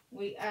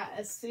 We are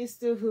a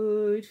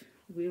sisterhood.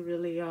 We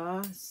really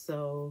are.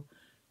 So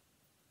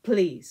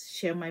please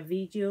share my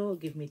video,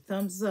 give me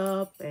thumbs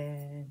up,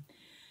 and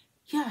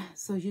yeah,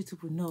 so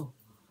YouTube will know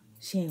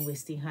she ain't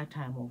wasting her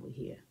time over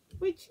here.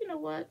 Which, you know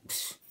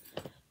what?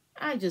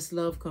 I just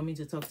love coming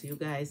to talk to you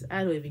guys.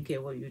 I don't even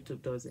care what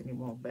YouTube does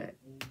anymore, but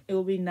it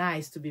would be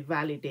nice to be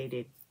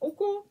validated.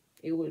 Okay?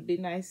 It would be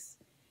nice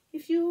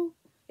if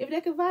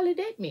they could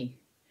validate me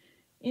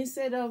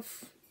instead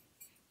of,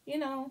 you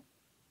know,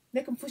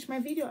 they can push my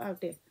video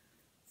out there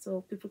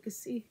so people can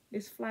see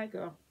this fly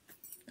girl.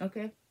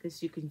 Okay?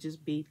 Because you can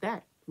just beat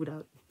that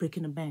without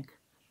breaking the bank.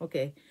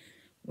 Okay?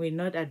 We're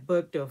not at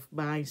Bergdorf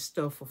buying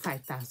stuff for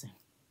 $5,000.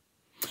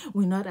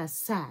 We're not at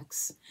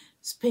Saks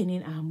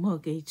spending our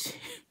mortgage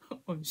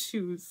on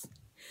shoes.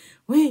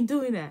 We ain't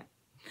doing that.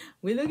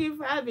 We're looking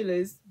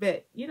fabulous,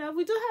 but you know,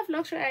 we do have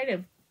luxury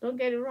items. Don't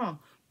get it wrong.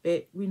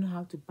 But we know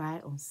how to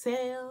buy on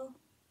sale.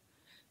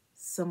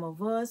 Some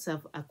of us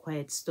have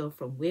acquired stuff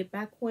from way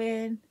back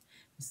when.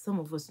 Some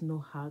of us know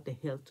how the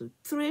hell to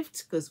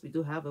thrift, because we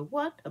do have a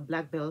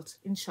black belt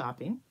in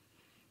shopping,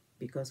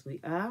 because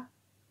we are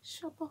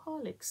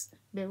shopaholics,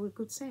 but with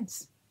good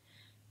sense.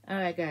 All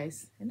right,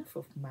 guys, enough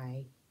of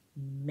my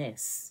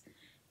mess,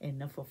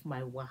 enough of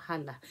my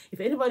wahala. If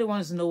anybody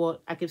wants to know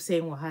what I keep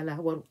saying, wahala,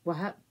 what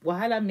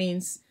wahala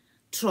means,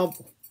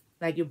 trouble,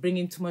 like you're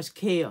bringing too much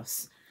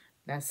chaos.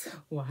 That's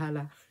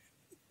wahala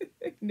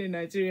in the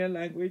Nigerian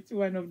language,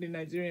 one of the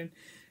Nigerian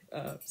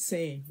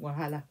saying,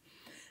 wahala.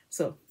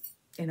 So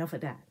enough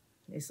of that.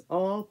 It's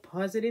all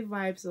positive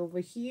vibes over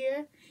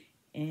here,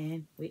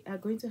 and we are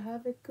going to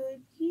have a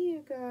good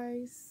year,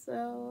 guys.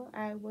 So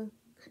I will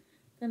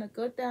gonna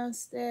go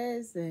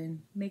downstairs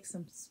and make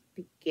some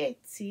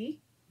spaghetti.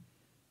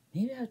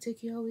 Maybe I'll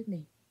take you all with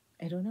me.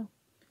 I don't know,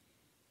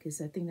 because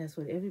I think that's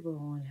what everybody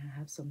wants, to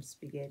have some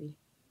spaghetti.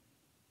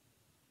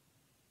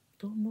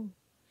 Don't know.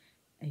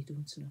 I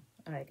don't know.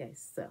 All right,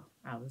 guys. So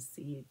I will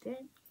see you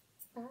then.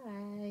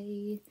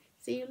 Bye.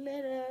 See you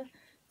later.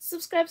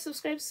 Subscribe,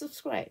 subscribe,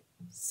 subscribe.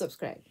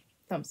 Subscribe.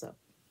 Thumbs up.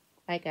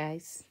 Bye,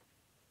 guys.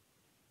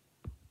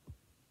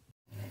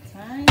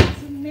 Time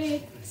to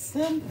make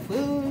some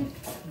food.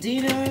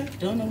 Dinner.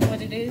 Don't know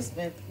what it is,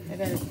 but I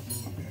gotta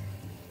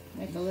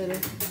make a little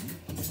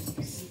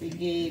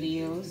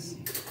spaghettios.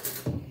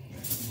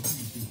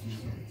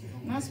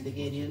 Not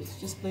spaghettios,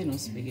 just plain old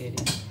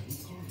spaghetti.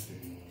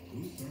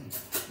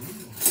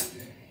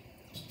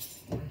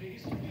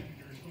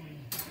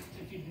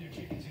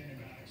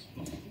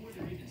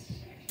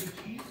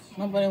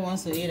 Nobody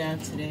wants to eat out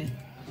today.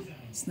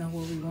 It's not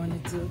what we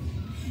want to do.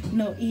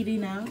 No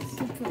eating out.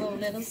 So put a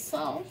little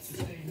salt.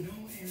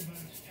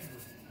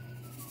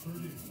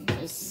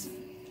 Just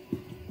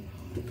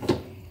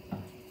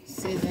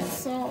season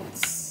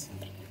salts.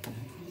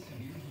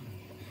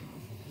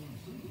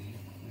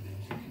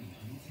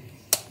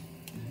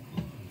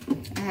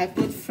 I have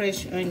put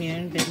fresh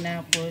onion, but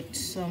now put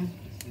some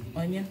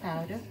onion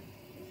powder.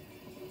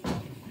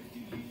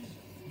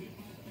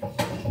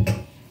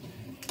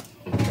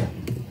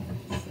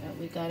 So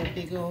we got a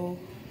big old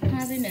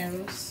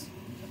habaneros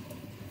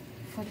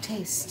for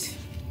taste.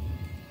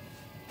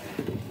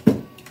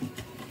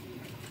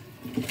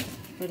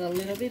 Put a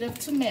little bit of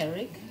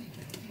turmeric.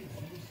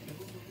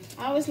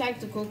 I always like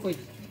to cook with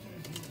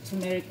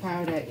turmeric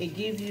powder. It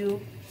gives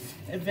you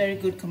a very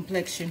good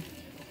complexion.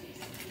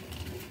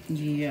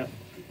 Yeah.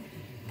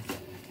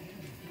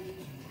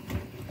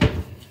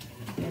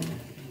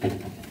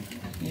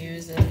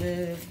 Use a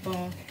little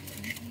bone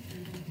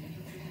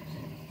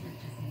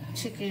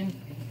chicken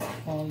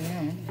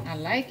bouillon. I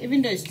like,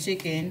 even though it's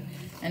chicken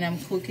and I'm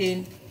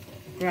cooking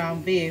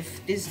ground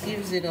beef, this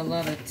gives it a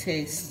lot of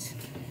taste.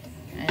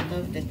 I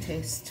love the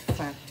taste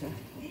factor.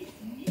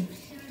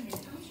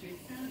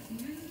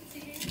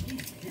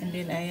 And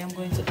then I am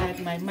going to add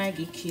my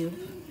Maggi cube.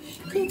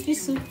 Cookie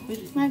soup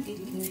with Maggi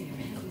cube.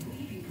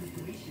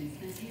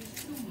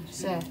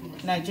 So,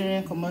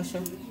 Nigerian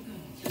commercial.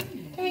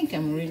 I think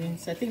I'm reading,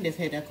 so I think they've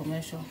had that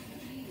commercial.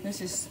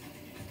 This is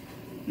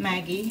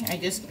Maggi. I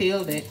just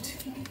peeled it.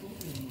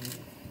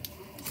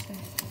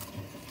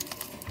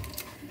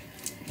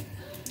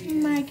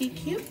 Maggi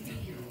cube.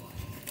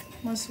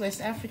 Most West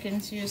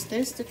Africans use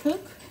this to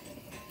cook.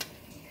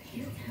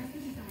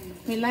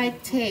 We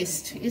like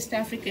taste. East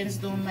Africans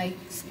don't like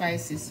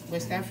spices.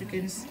 West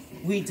Africans,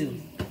 we do.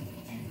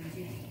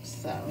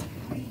 So,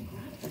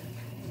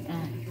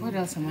 what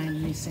else am I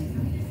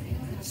missing?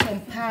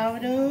 Some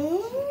powder,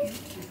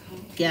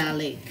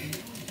 garlic.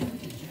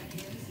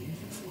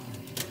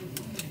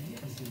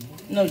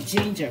 No,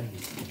 ginger.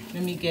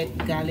 Let me get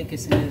garlic.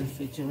 It's in the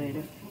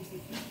refrigerator.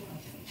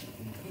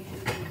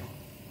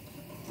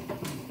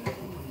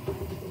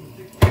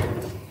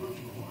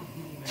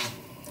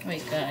 We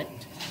got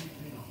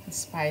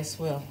spice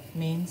well,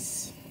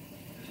 minced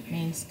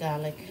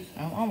garlic.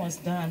 I'm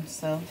almost done,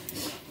 so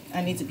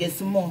I need to get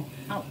some more.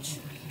 Ouch.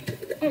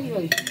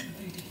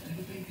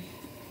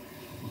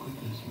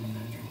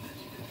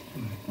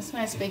 That's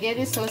my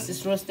spaghetti sauce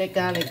is roasted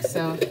garlic,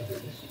 so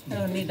I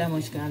don't need that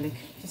much garlic,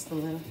 just a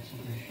little.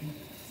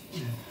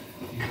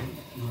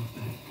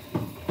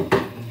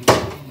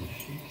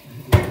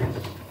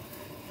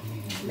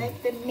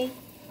 Let the meat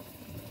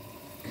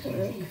cook.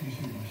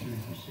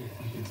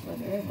 That's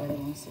what everybody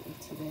wants to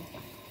eat today.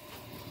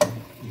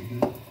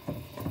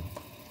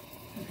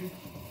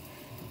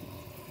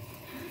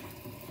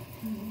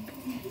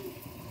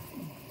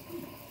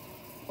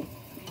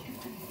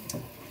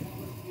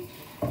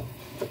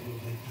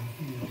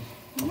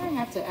 I might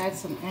have to add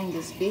some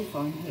Angus beef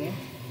on here.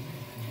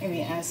 Let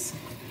me ask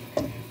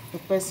the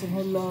person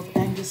who loves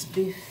Angus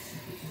beef.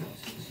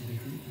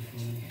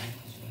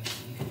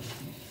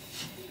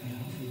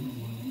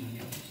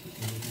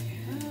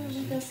 Oh,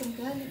 we got some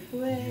garlic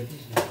bread.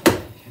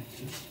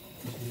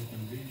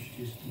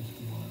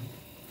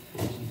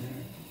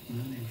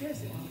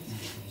 Where's it?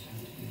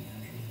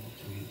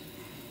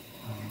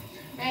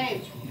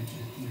 Hey!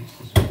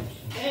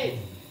 Hey!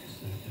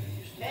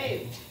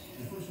 Hey!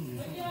 What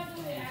do y'all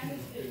do with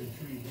Angus beef?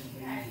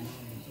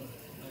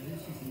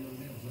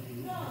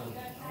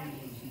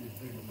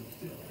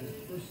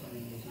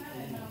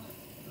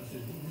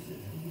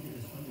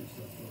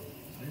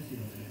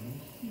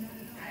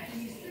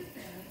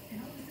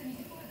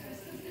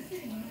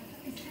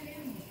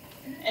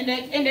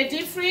 In the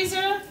deep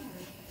freezer?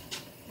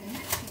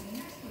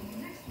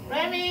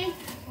 Remy?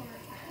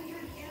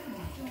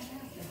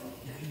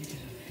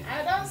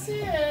 I don't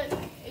see it.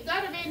 It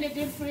gotta be in the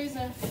deep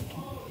freezer.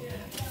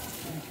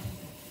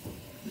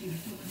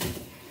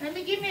 Let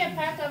me give me a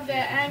pack of the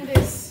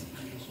Angus.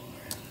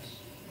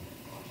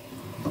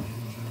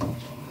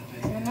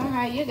 I don't know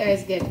how you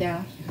guys get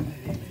down.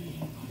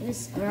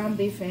 This ground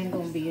beef ain't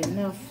gonna be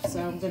enough,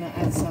 so I'm gonna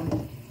add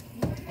some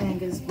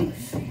Angus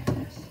beef.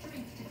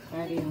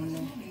 Patty on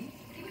there.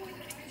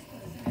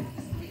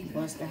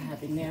 What's the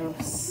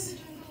habaneros?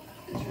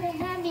 The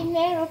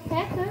habanero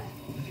pepper.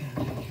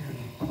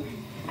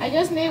 I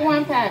just need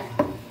one pack.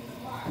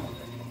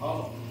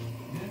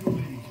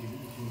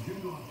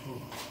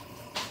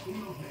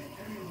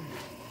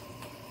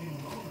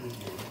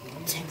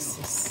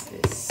 Texas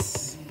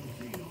is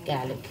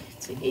garlic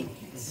to eat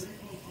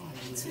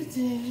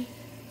today.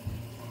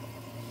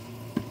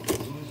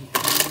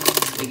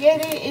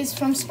 Spaghetti is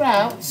from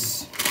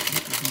Sprouts,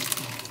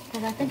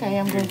 but I think I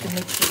am going to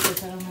mix it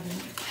because I don't have any.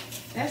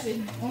 That's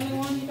it. Only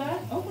one you got?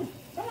 Open.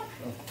 Come on.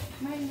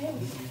 My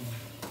nails.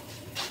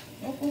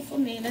 Open for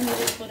me. Let me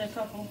just put a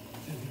couple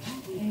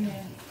in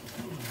there.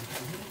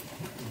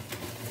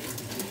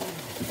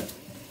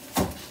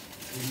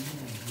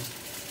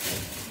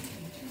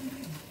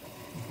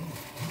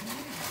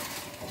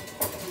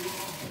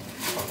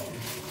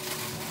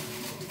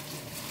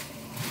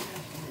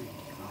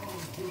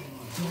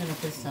 I'm gonna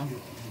put some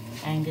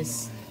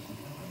Angus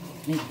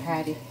meat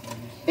patty.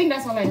 I think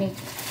that's all I need.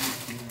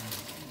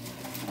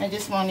 I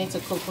just want it to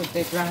cook with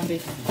the ground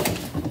beef.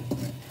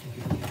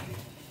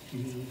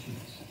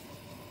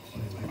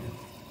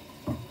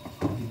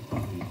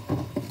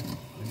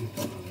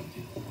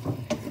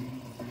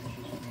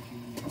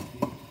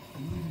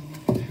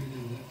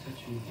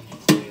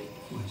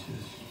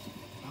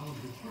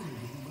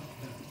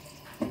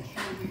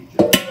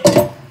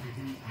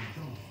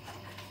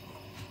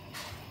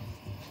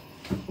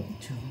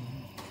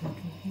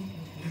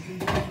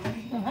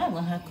 Oh, I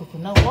will have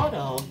coconut water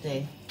all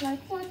day. Like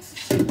what?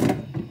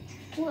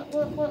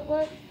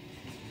 What?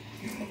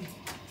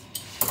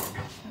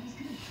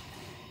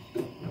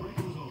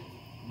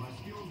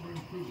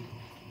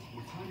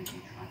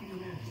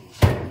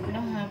 I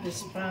don't have the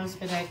Sprouts,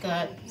 but I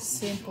got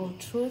Simple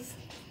Truth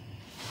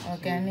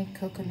organic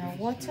coconut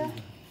water.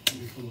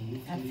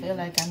 I feel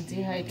like I'm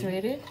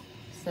dehydrated,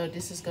 so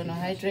this is gonna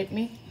hydrate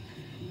me.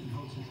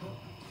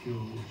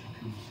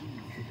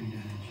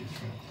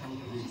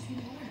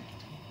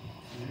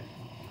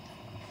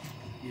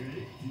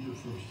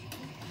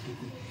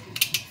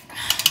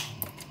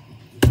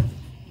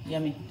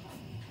 Yummy.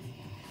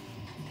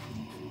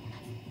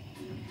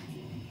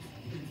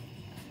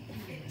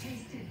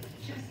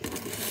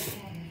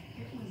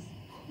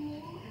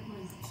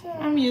 So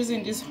I'm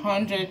using this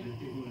 100%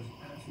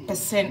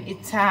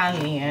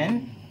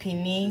 Italian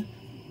Pini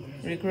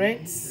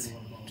Regrets,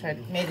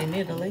 made in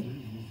Italy.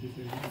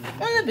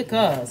 Only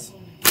because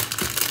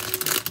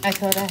I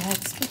thought I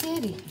had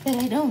spaghetti, but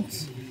I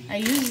don't. I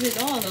used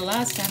it all the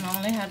last time. I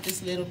only have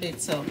this little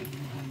bit, so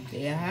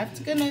yeah, I have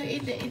to gonna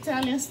eat the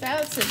Italian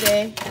style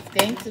today. It's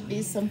going to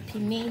be some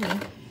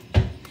panini.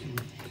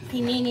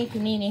 Panini.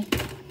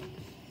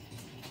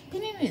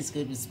 Panini is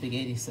good with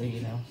spaghetti, so you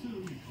know.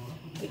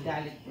 The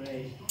garlic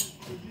bread.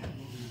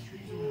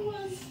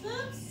 What's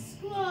up,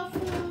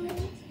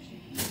 Scruffle?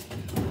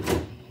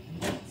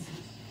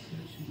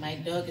 My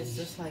dog is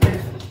just like,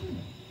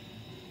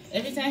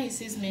 every time he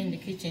sees me in the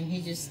kitchen,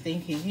 he just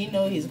thinking, he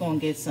know he's gonna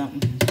get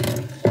something.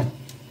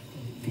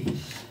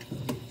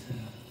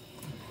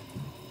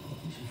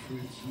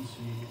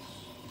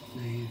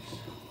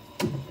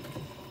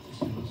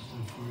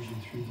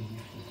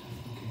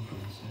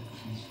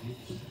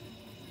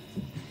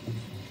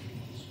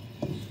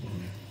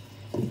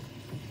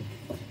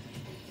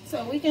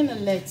 So we're gonna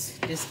let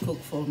this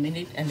cook for a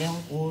minute and then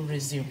we'll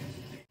resume.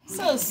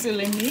 So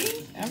silly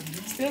me, I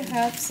still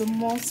have some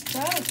more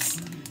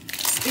sprouts,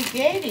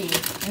 spaghetti,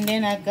 and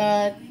then I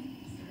got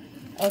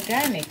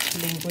organic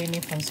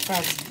linguine from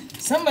Sprouts.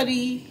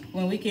 Somebody,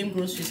 when we came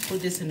groceries,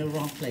 put this in the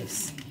wrong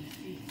place.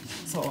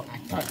 So I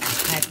thought I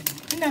had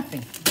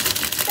nothing.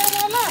 So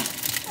voila,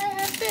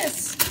 I have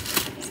this.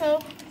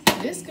 So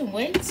this can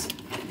wait,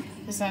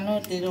 because I know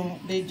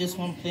they just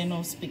want plain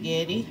old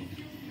spaghetti.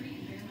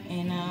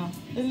 And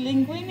the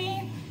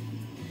linguine,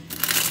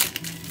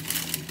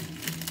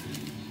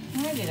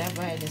 why did I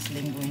buy this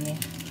linguine?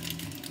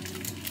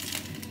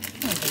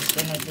 I'm just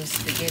gonna do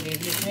spaghetti.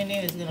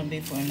 Linguine is gonna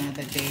be for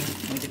another day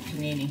with the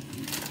panini.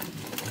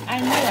 I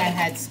knew I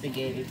had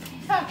spaghetti.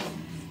 Ha!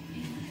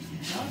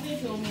 Now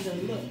they told me to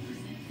look.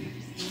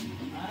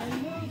 I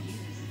look.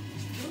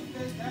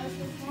 Look, that's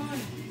the fun.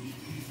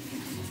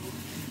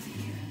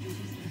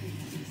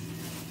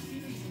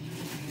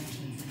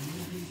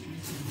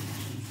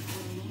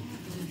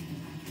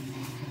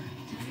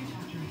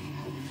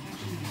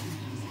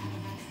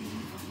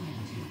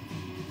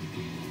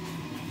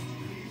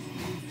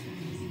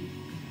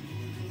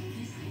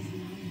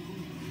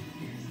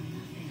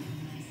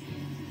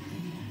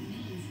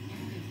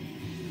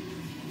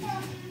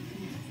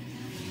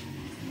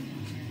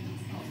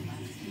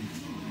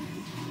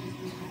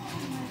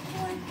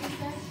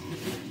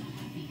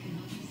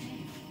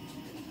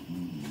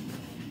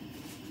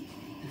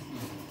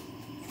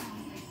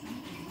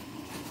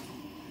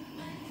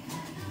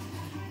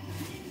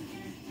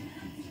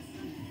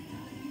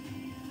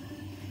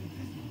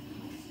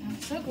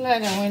 So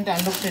glad I went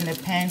and looked in the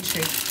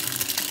pantry.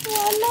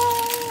 Voila,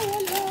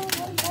 voila,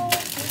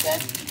 voila.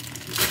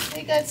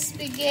 We got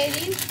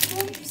spaghetti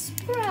from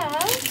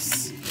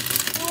Sprouts.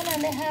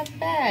 1.5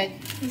 bag.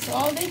 That's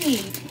all they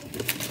need.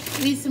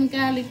 Need some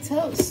garlic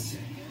toast.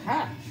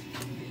 Hot.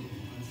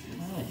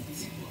 All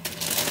right.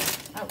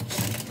 Ouch.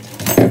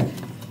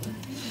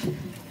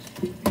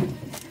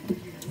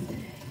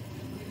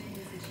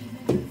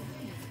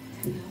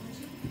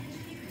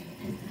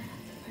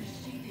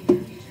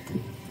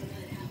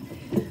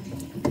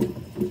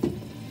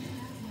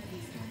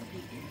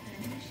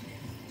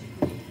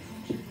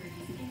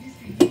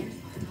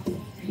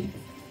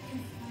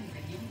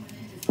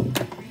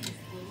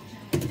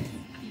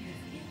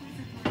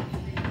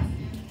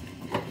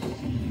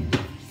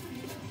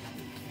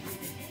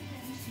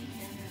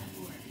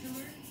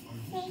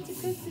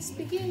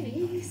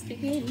 Spaghetti,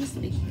 spaghetti,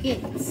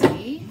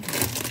 spaghetti.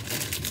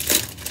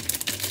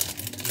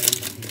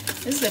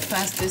 This is the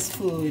fastest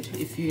food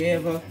if you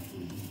ever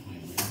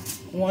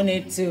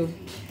wanted to.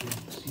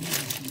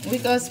 We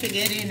got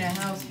spaghetti in the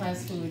house,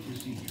 fast food.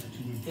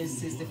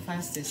 This is the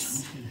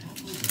fastest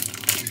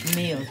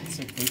meal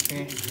to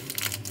prepare.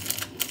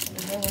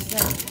 What was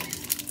that?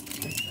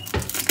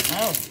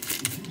 Oh.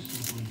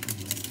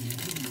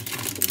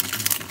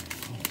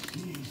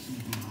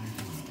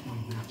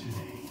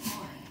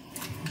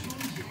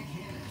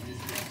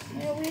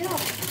 There we are.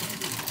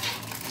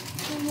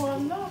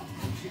 Voila.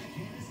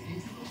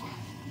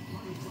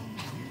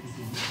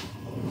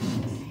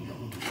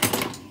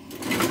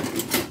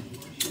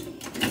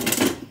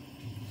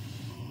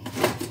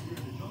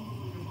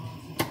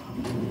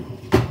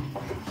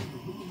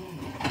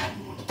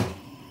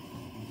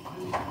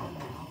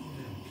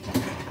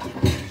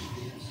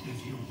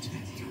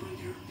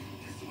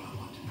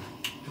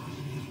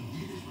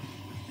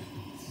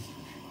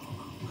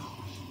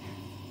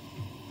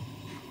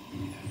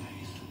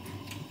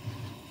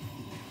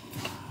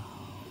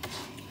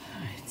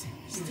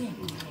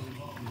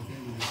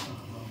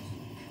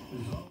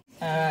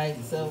 Alright,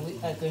 so we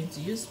are going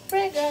to use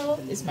Prego.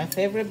 It's my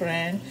favorite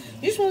brand.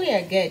 Usually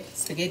I get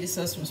spaghetti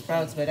sauce from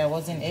Sprouts, but I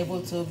wasn't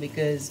able to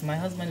because my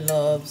husband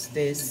loves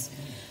this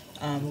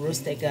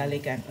roasted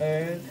garlic and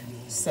herb.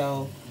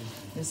 So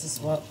this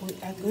is what we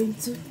are going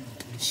to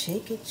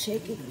shake it,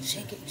 shake it,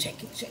 shake it,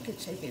 shake it, shake it,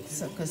 shake it.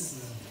 So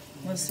because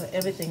so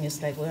everything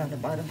is like way on the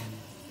bottom.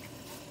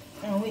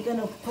 And we're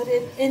gonna put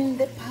it in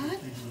the pot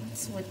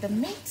with the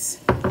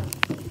mix.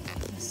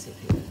 Let's see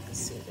if you can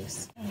see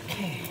this.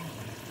 Okay.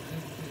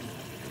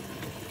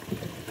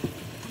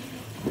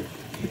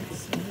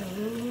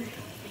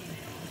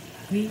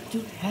 We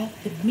do have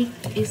the meat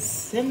is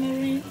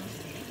simmering.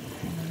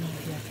 I don't know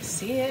if you have to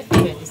see it,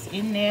 but it's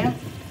in there.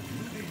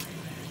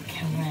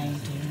 Camera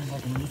ain't doing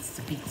what it needs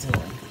to be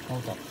doing.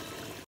 Hold up.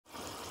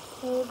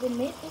 So the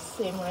meat is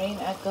simmering.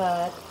 I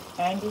got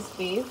Angus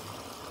beef,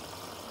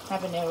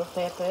 habanero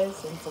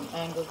peppers, and some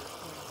Angus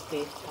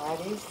beef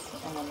patties.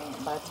 And I'm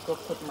about to go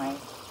put my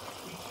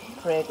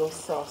Prego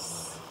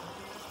sauce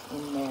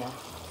in there.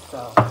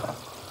 So,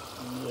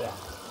 yeah.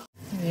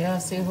 Y'all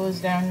see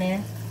who's down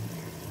there?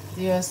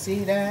 Do y'all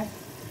see that?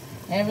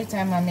 Every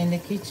time I'm in the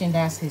kitchen,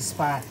 that's his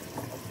spot.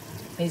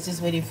 He's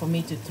just waiting for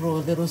me to throw a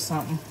little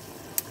something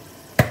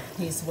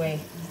his way.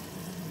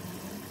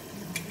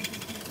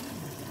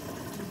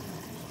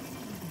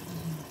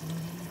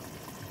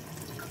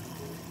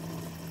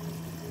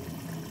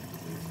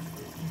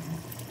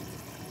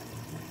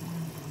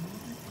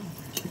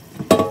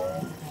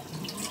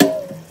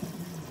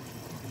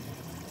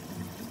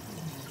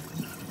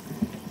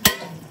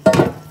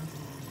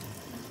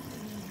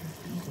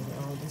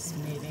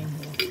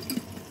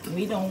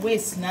 We don't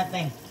waste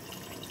nothing.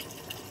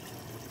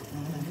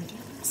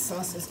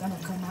 Sauce is gonna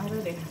come out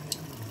of there.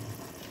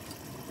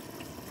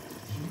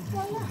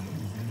 Voila.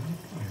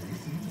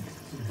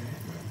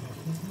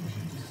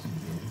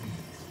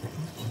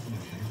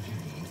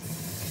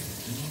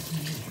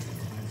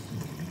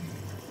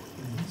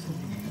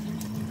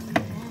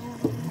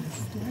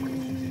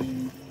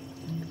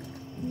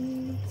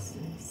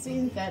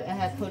 Seeing that I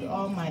had put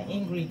all my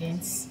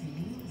ingredients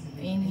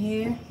in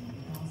here,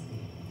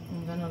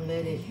 I'm gonna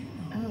let it.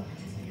 Oh,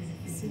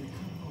 see,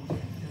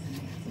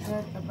 I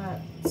heard about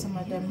some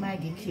of the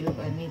Maggi cube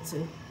I need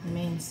to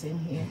mince in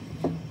here.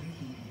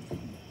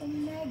 A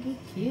Maggi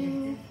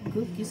cube,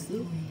 cookie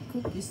soup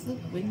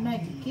with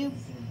Maggi cube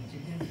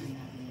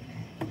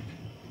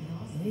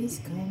is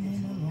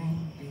coming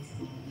along.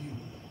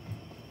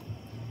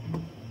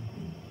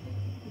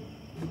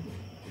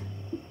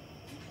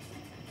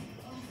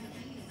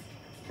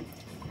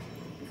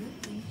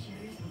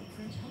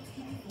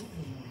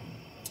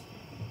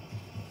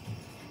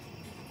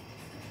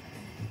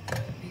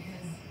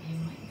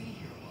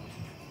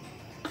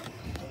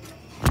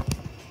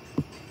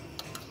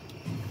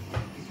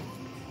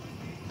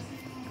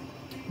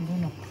 I'm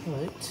gonna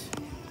put,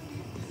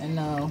 and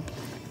now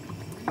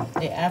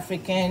the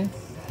African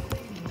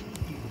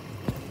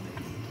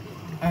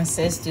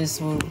ancestors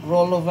will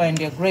roll over in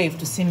their grave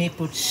to see me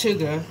put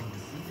sugar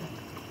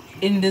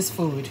in this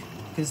food,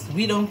 because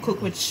we don't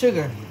cook with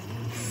sugar.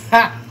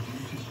 Ha!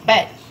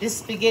 But this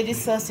spaghetti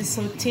sauce is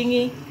so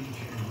tingy.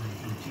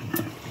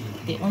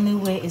 The only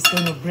way it's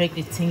going to break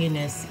the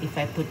tinginess if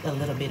I put a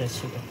little bit of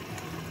sugar.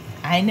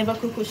 I never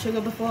cooked with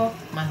sugar before.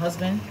 My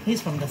husband,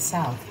 he's from the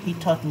South. He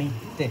taught me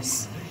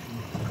this.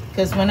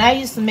 Because when I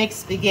used to make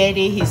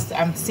spaghetti,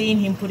 I'm seeing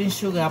him putting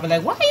sugar. I'll be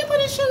like, why are you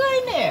putting sugar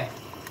in there?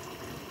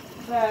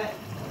 But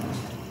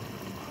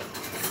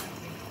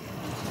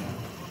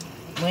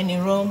when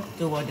in Rome,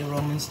 do what the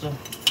Romans do.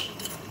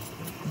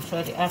 I'm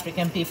sure the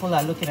African people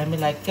are looking at me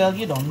like, girl,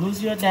 you don't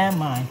lose your damn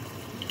mind.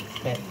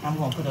 But I'm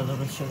going to put a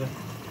little sugar.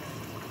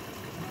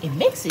 It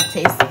makes it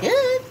taste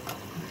good.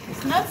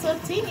 It's not so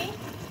teeny.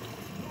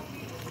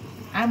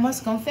 I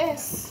must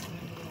confess.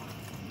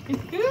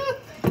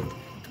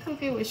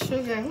 Cooking with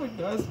sugar, who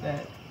does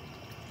that?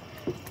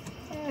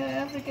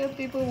 African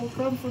people will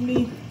come for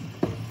me.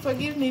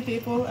 Forgive me,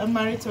 people. I'm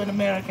married to an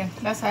American.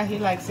 That's how he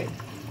likes it.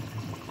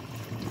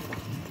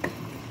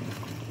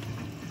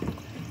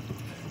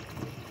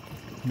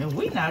 Now,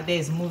 we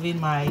nowadays moving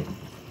my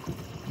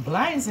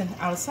blinds and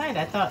outside.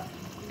 I thought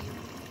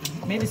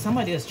maybe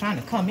somebody was trying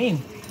to come in,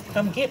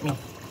 come get me.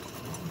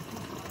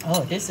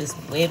 Oh, this is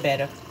way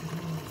better.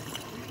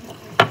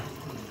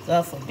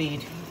 God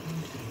forbid.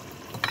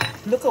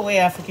 Look away,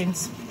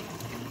 Africans.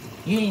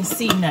 You ain't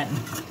see nothing.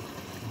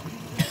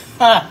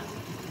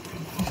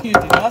 You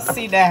did not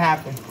see that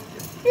happen.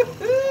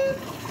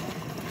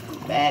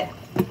 But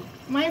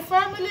my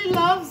family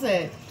loves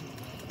it.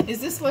 Is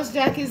this what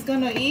Jackie's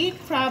gonna eat?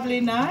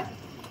 Probably not.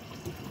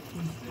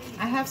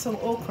 I have some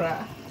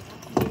okra.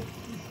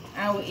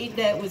 I will eat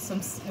that with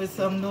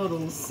some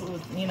noodles.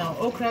 You know,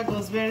 okra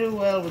goes very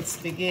well with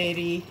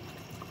spaghetti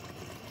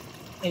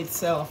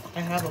itself.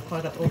 I have a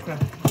pot of okra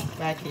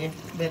back here.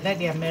 But let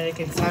the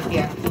Americans have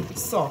their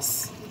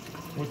sauce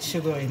with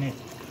sugar in it.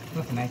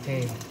 What can I tell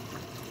you?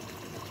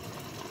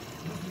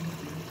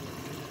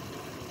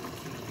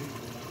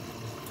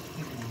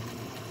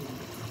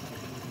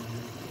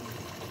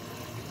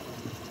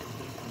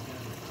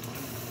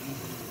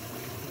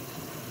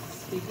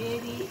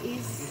 Spaghetti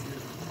is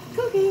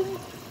cooking.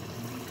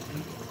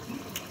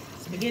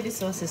 Spaghetti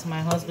sauce is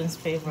my husband's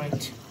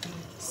favorite.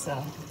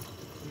 So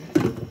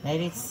let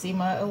it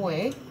simmer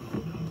away.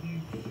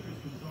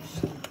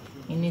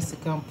 He needs to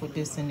come put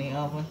this in the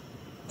oven.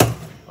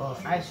 Or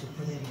I should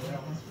put it in the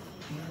oven.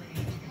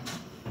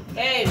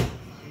 Hey!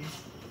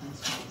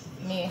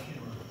 Me.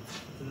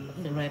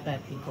 I'll be right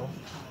back, people.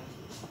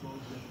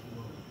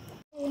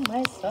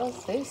 My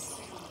sauce is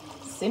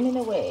simmering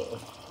away.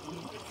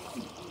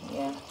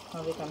 Yeah,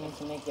 I'll be coming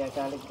to make their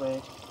garlic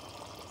bread.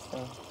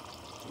 So,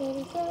 there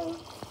we go.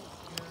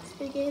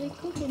 Spaghetti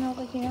cooking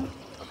over here.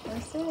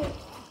 That's it.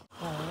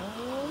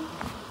 Oh,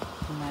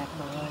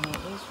 macaroni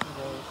is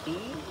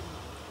ready.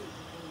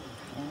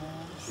 And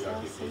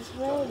sauce is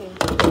ready.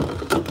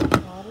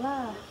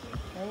 Voila,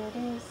 there it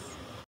is.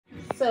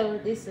 So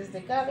this is the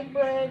garlic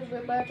bread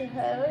we're about to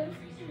have.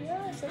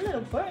 Yeah, it's a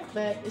little burnt,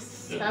 but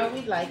it's how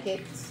we like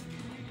it.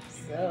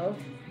 So,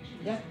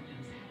 yeah,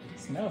 it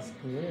smells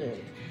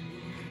good.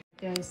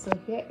 Guys, so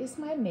here is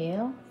my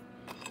meal.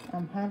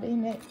 I'm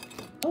having it.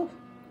 Oh,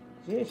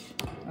 gosh.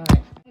 All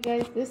right,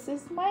 guys, this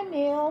is my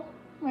meal.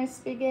 My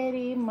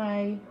spaghetti,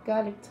 my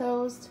garlic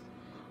toast.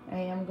 I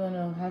am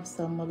gonna have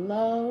some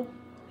Merlot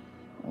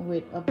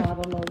with a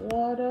bottle of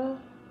water.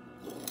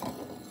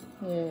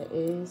 Here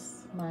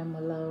is my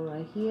Merlot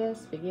right here.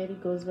 Spaghetti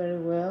goes very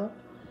well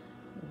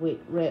with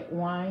red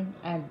wine,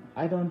 and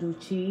I don't do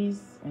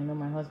cheese. I know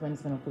my husband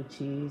is gonna put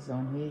cheese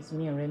on his.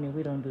 Me and Remy,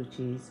 we don't do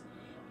cheese.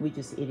 We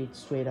just eat it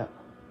straight up.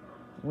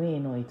 We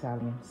ain't no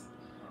Italians.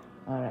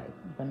 All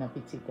right, bon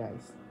appetit,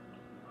 guys.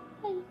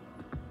 Bye.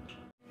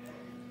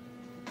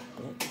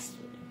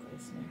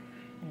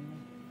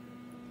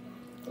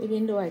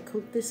 Even though I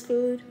cook this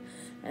food,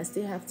 I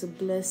still have to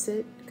bless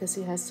it because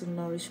it has to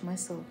nourish my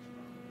soul.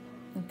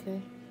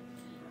 Okay?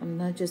 I'm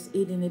not just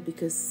eating it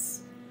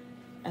because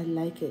I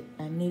like it.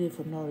 I need it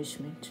for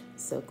nourishment.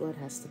 So God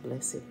has to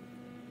bless it.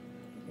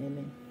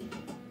 Amen.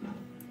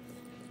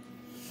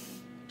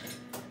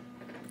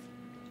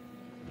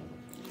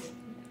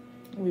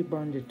 We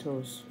burn the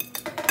toast.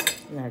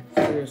 Like,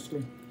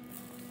 seriously.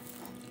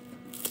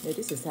 Yeah,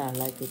 this is how I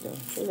like it though.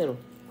 It's a little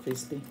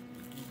crispy.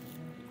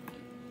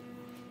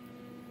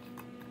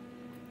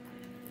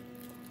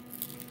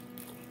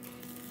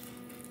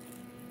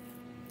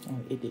 I'll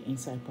eat the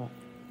inside part.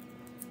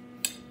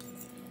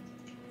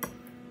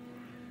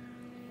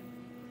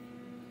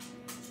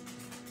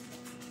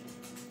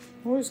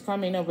 Who is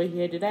coming over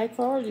here? Did I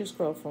call you,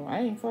 scroll phone?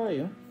 I didn't call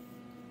you.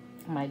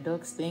 My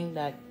dogs think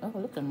that, oh,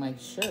 look at my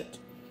shirt.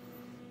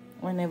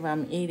 Whenever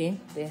I'm eating,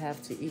 they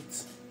have to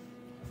eat.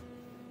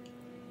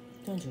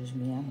 Don't judge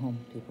me, I'm home,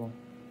 people.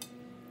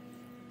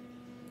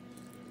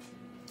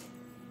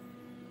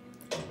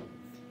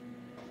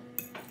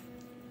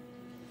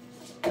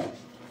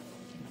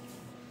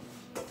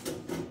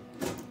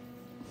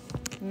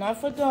 Not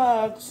for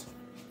dogs.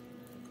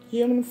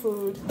 Human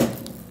food.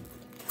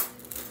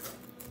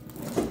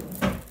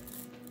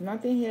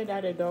 Nothing here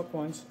that a dog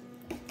wants.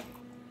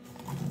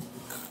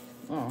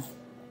 Oh.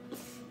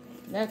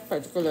 That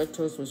particular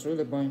toast was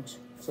really burnt,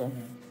 so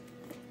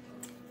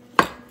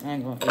I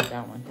ain't gonna eat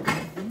that one.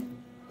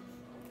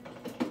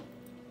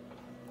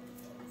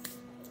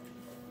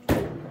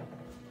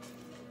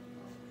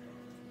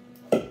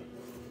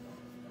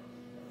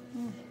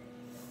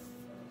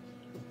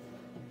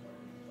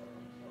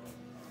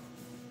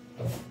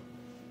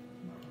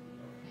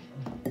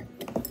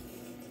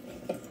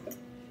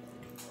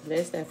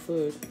 Bless that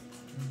food.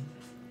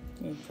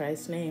 In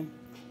Christ's name.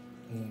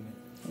 Amen.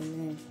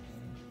 Amen.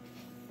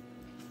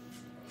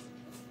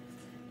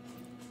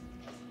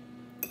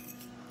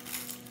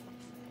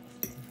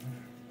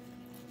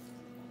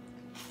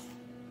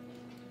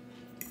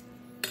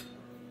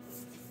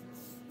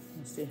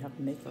 I still have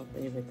makeup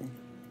and everything.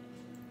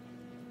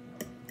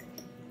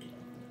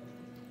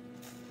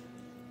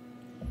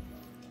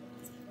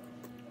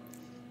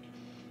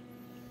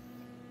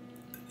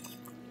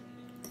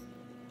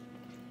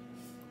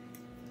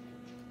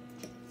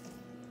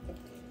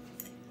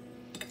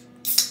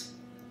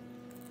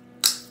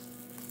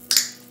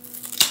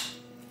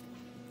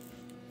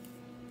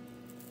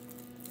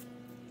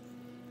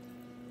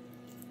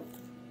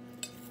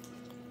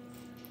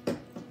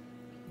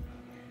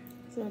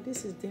 So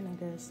this is dinner,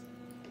 guys.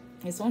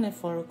 It's only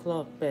 4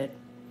 o'clock, but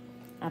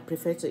I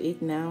prefer to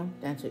eat now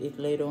than to eat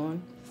later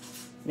on.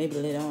 Maybe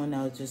later on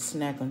I'll just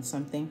snack on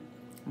something.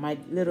 My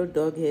little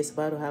dog here is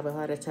about to have a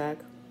heart attack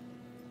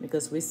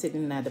because we're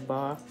sitting at the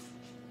bar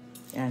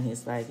and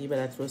he's like, you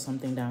better throw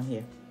something down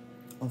here.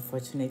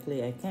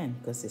 Unfortunately, I can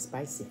because it's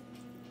spicy.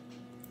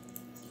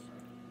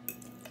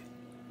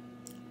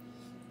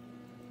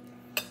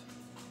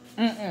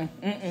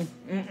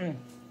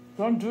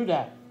 Don't do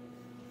that.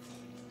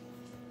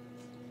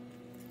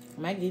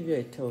 I might give you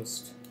a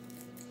toast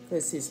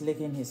because he's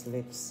licking his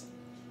lips.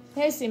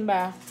 Hey,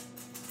 Simba.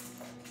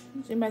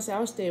 Simba said,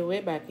 I'll stay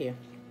way back here.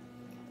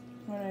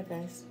 Alright,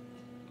 guys.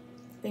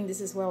 I think this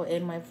is where I'll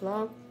end my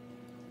vlog.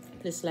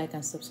 Please like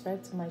and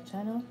subscribe to my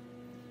channel.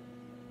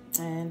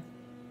 And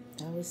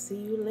I will see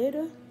you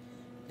later.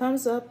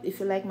 Thumbs up if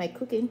you like my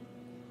cooking.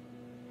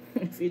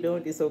 If you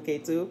don't, it's okay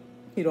too.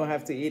 You don't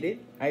have to eat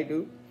it. I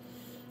do.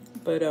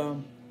 But,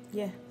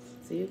 yeah.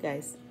 See you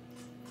guys.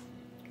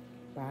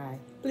 Bye.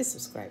 Please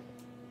subscribe.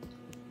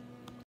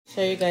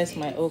 Show you guys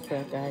my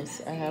okra,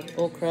 guys. I have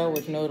okra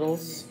with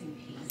noodles.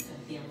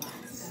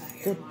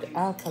 Good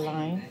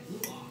alkaline.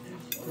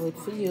 Good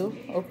for you.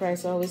 Okra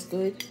is always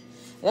good.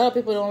 A lot of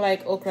people don't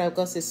like okra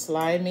because it's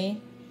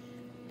slimy,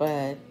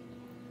 but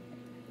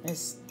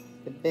it's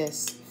the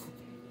best,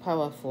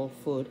 powerful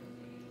food.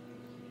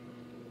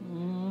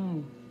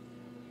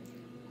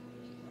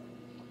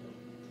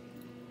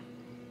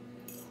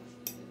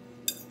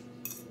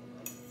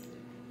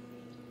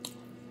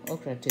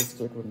 Okra tastes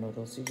good with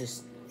noodles. You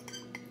just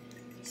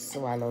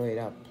swallow it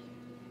up.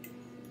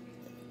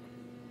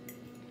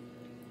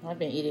 I've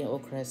been eating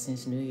okra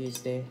since New Year's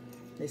Day.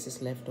 This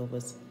is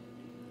leftovers.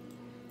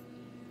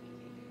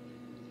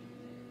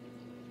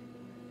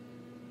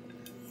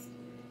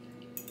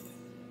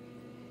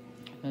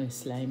 Oh,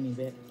 slimy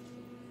bit.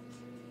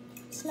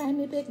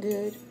 Slimy bit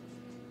good.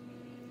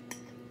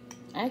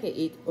 I can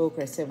eat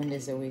okra 7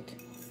 days a week.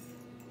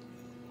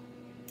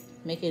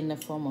 Make it in the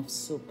form of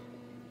soup.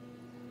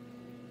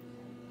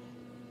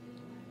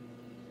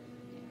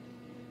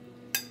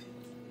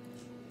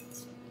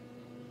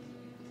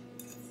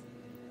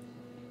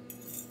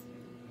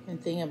 The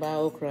thing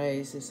about okra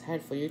is it's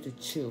hard for you to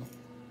chew.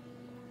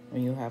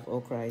 When you have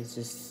okra, it's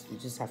just you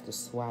just have to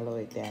swallow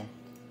it down.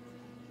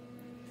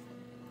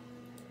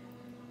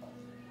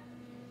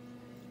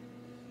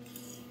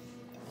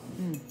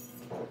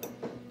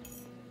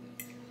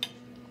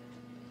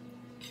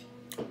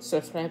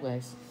 Subscribe,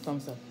 guys.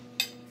 Thumbs up.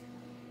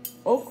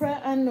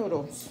 Okra and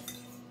noodles.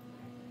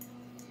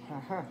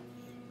 Aha.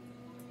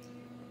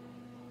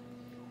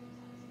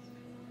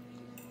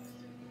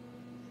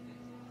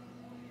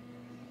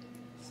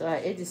 So I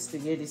ate the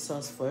spaghetti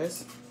sauce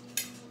first.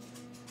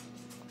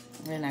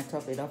 Then I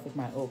top it off with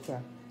my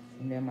okra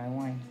and then my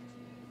wine.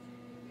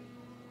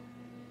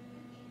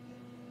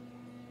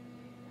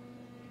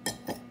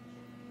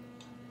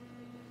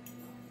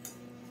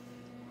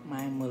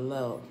 My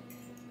Malone.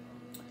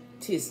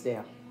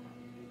 Tisdale.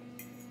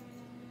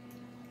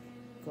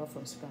 Go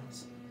from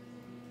Sprouts.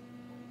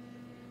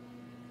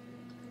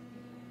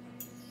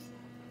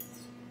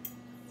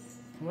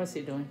 What's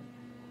he doing?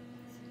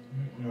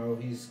 No,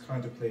 he's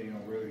contemplating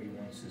on whether he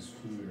wants his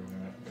food or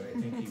not, but I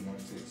think he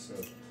wants it, so.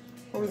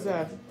 Who's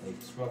that?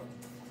 Like Scruff.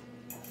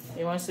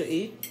 He wants to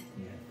eat?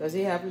 Yeah. Does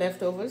he have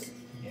leftovers?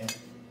 Yeah.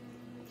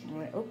 All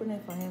right, open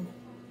it for him.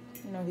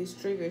 You know, he's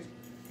triggered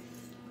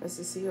because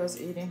he see us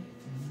eating.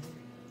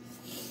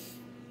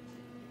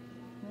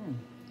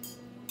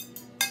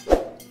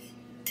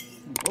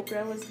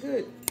 Okra was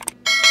good.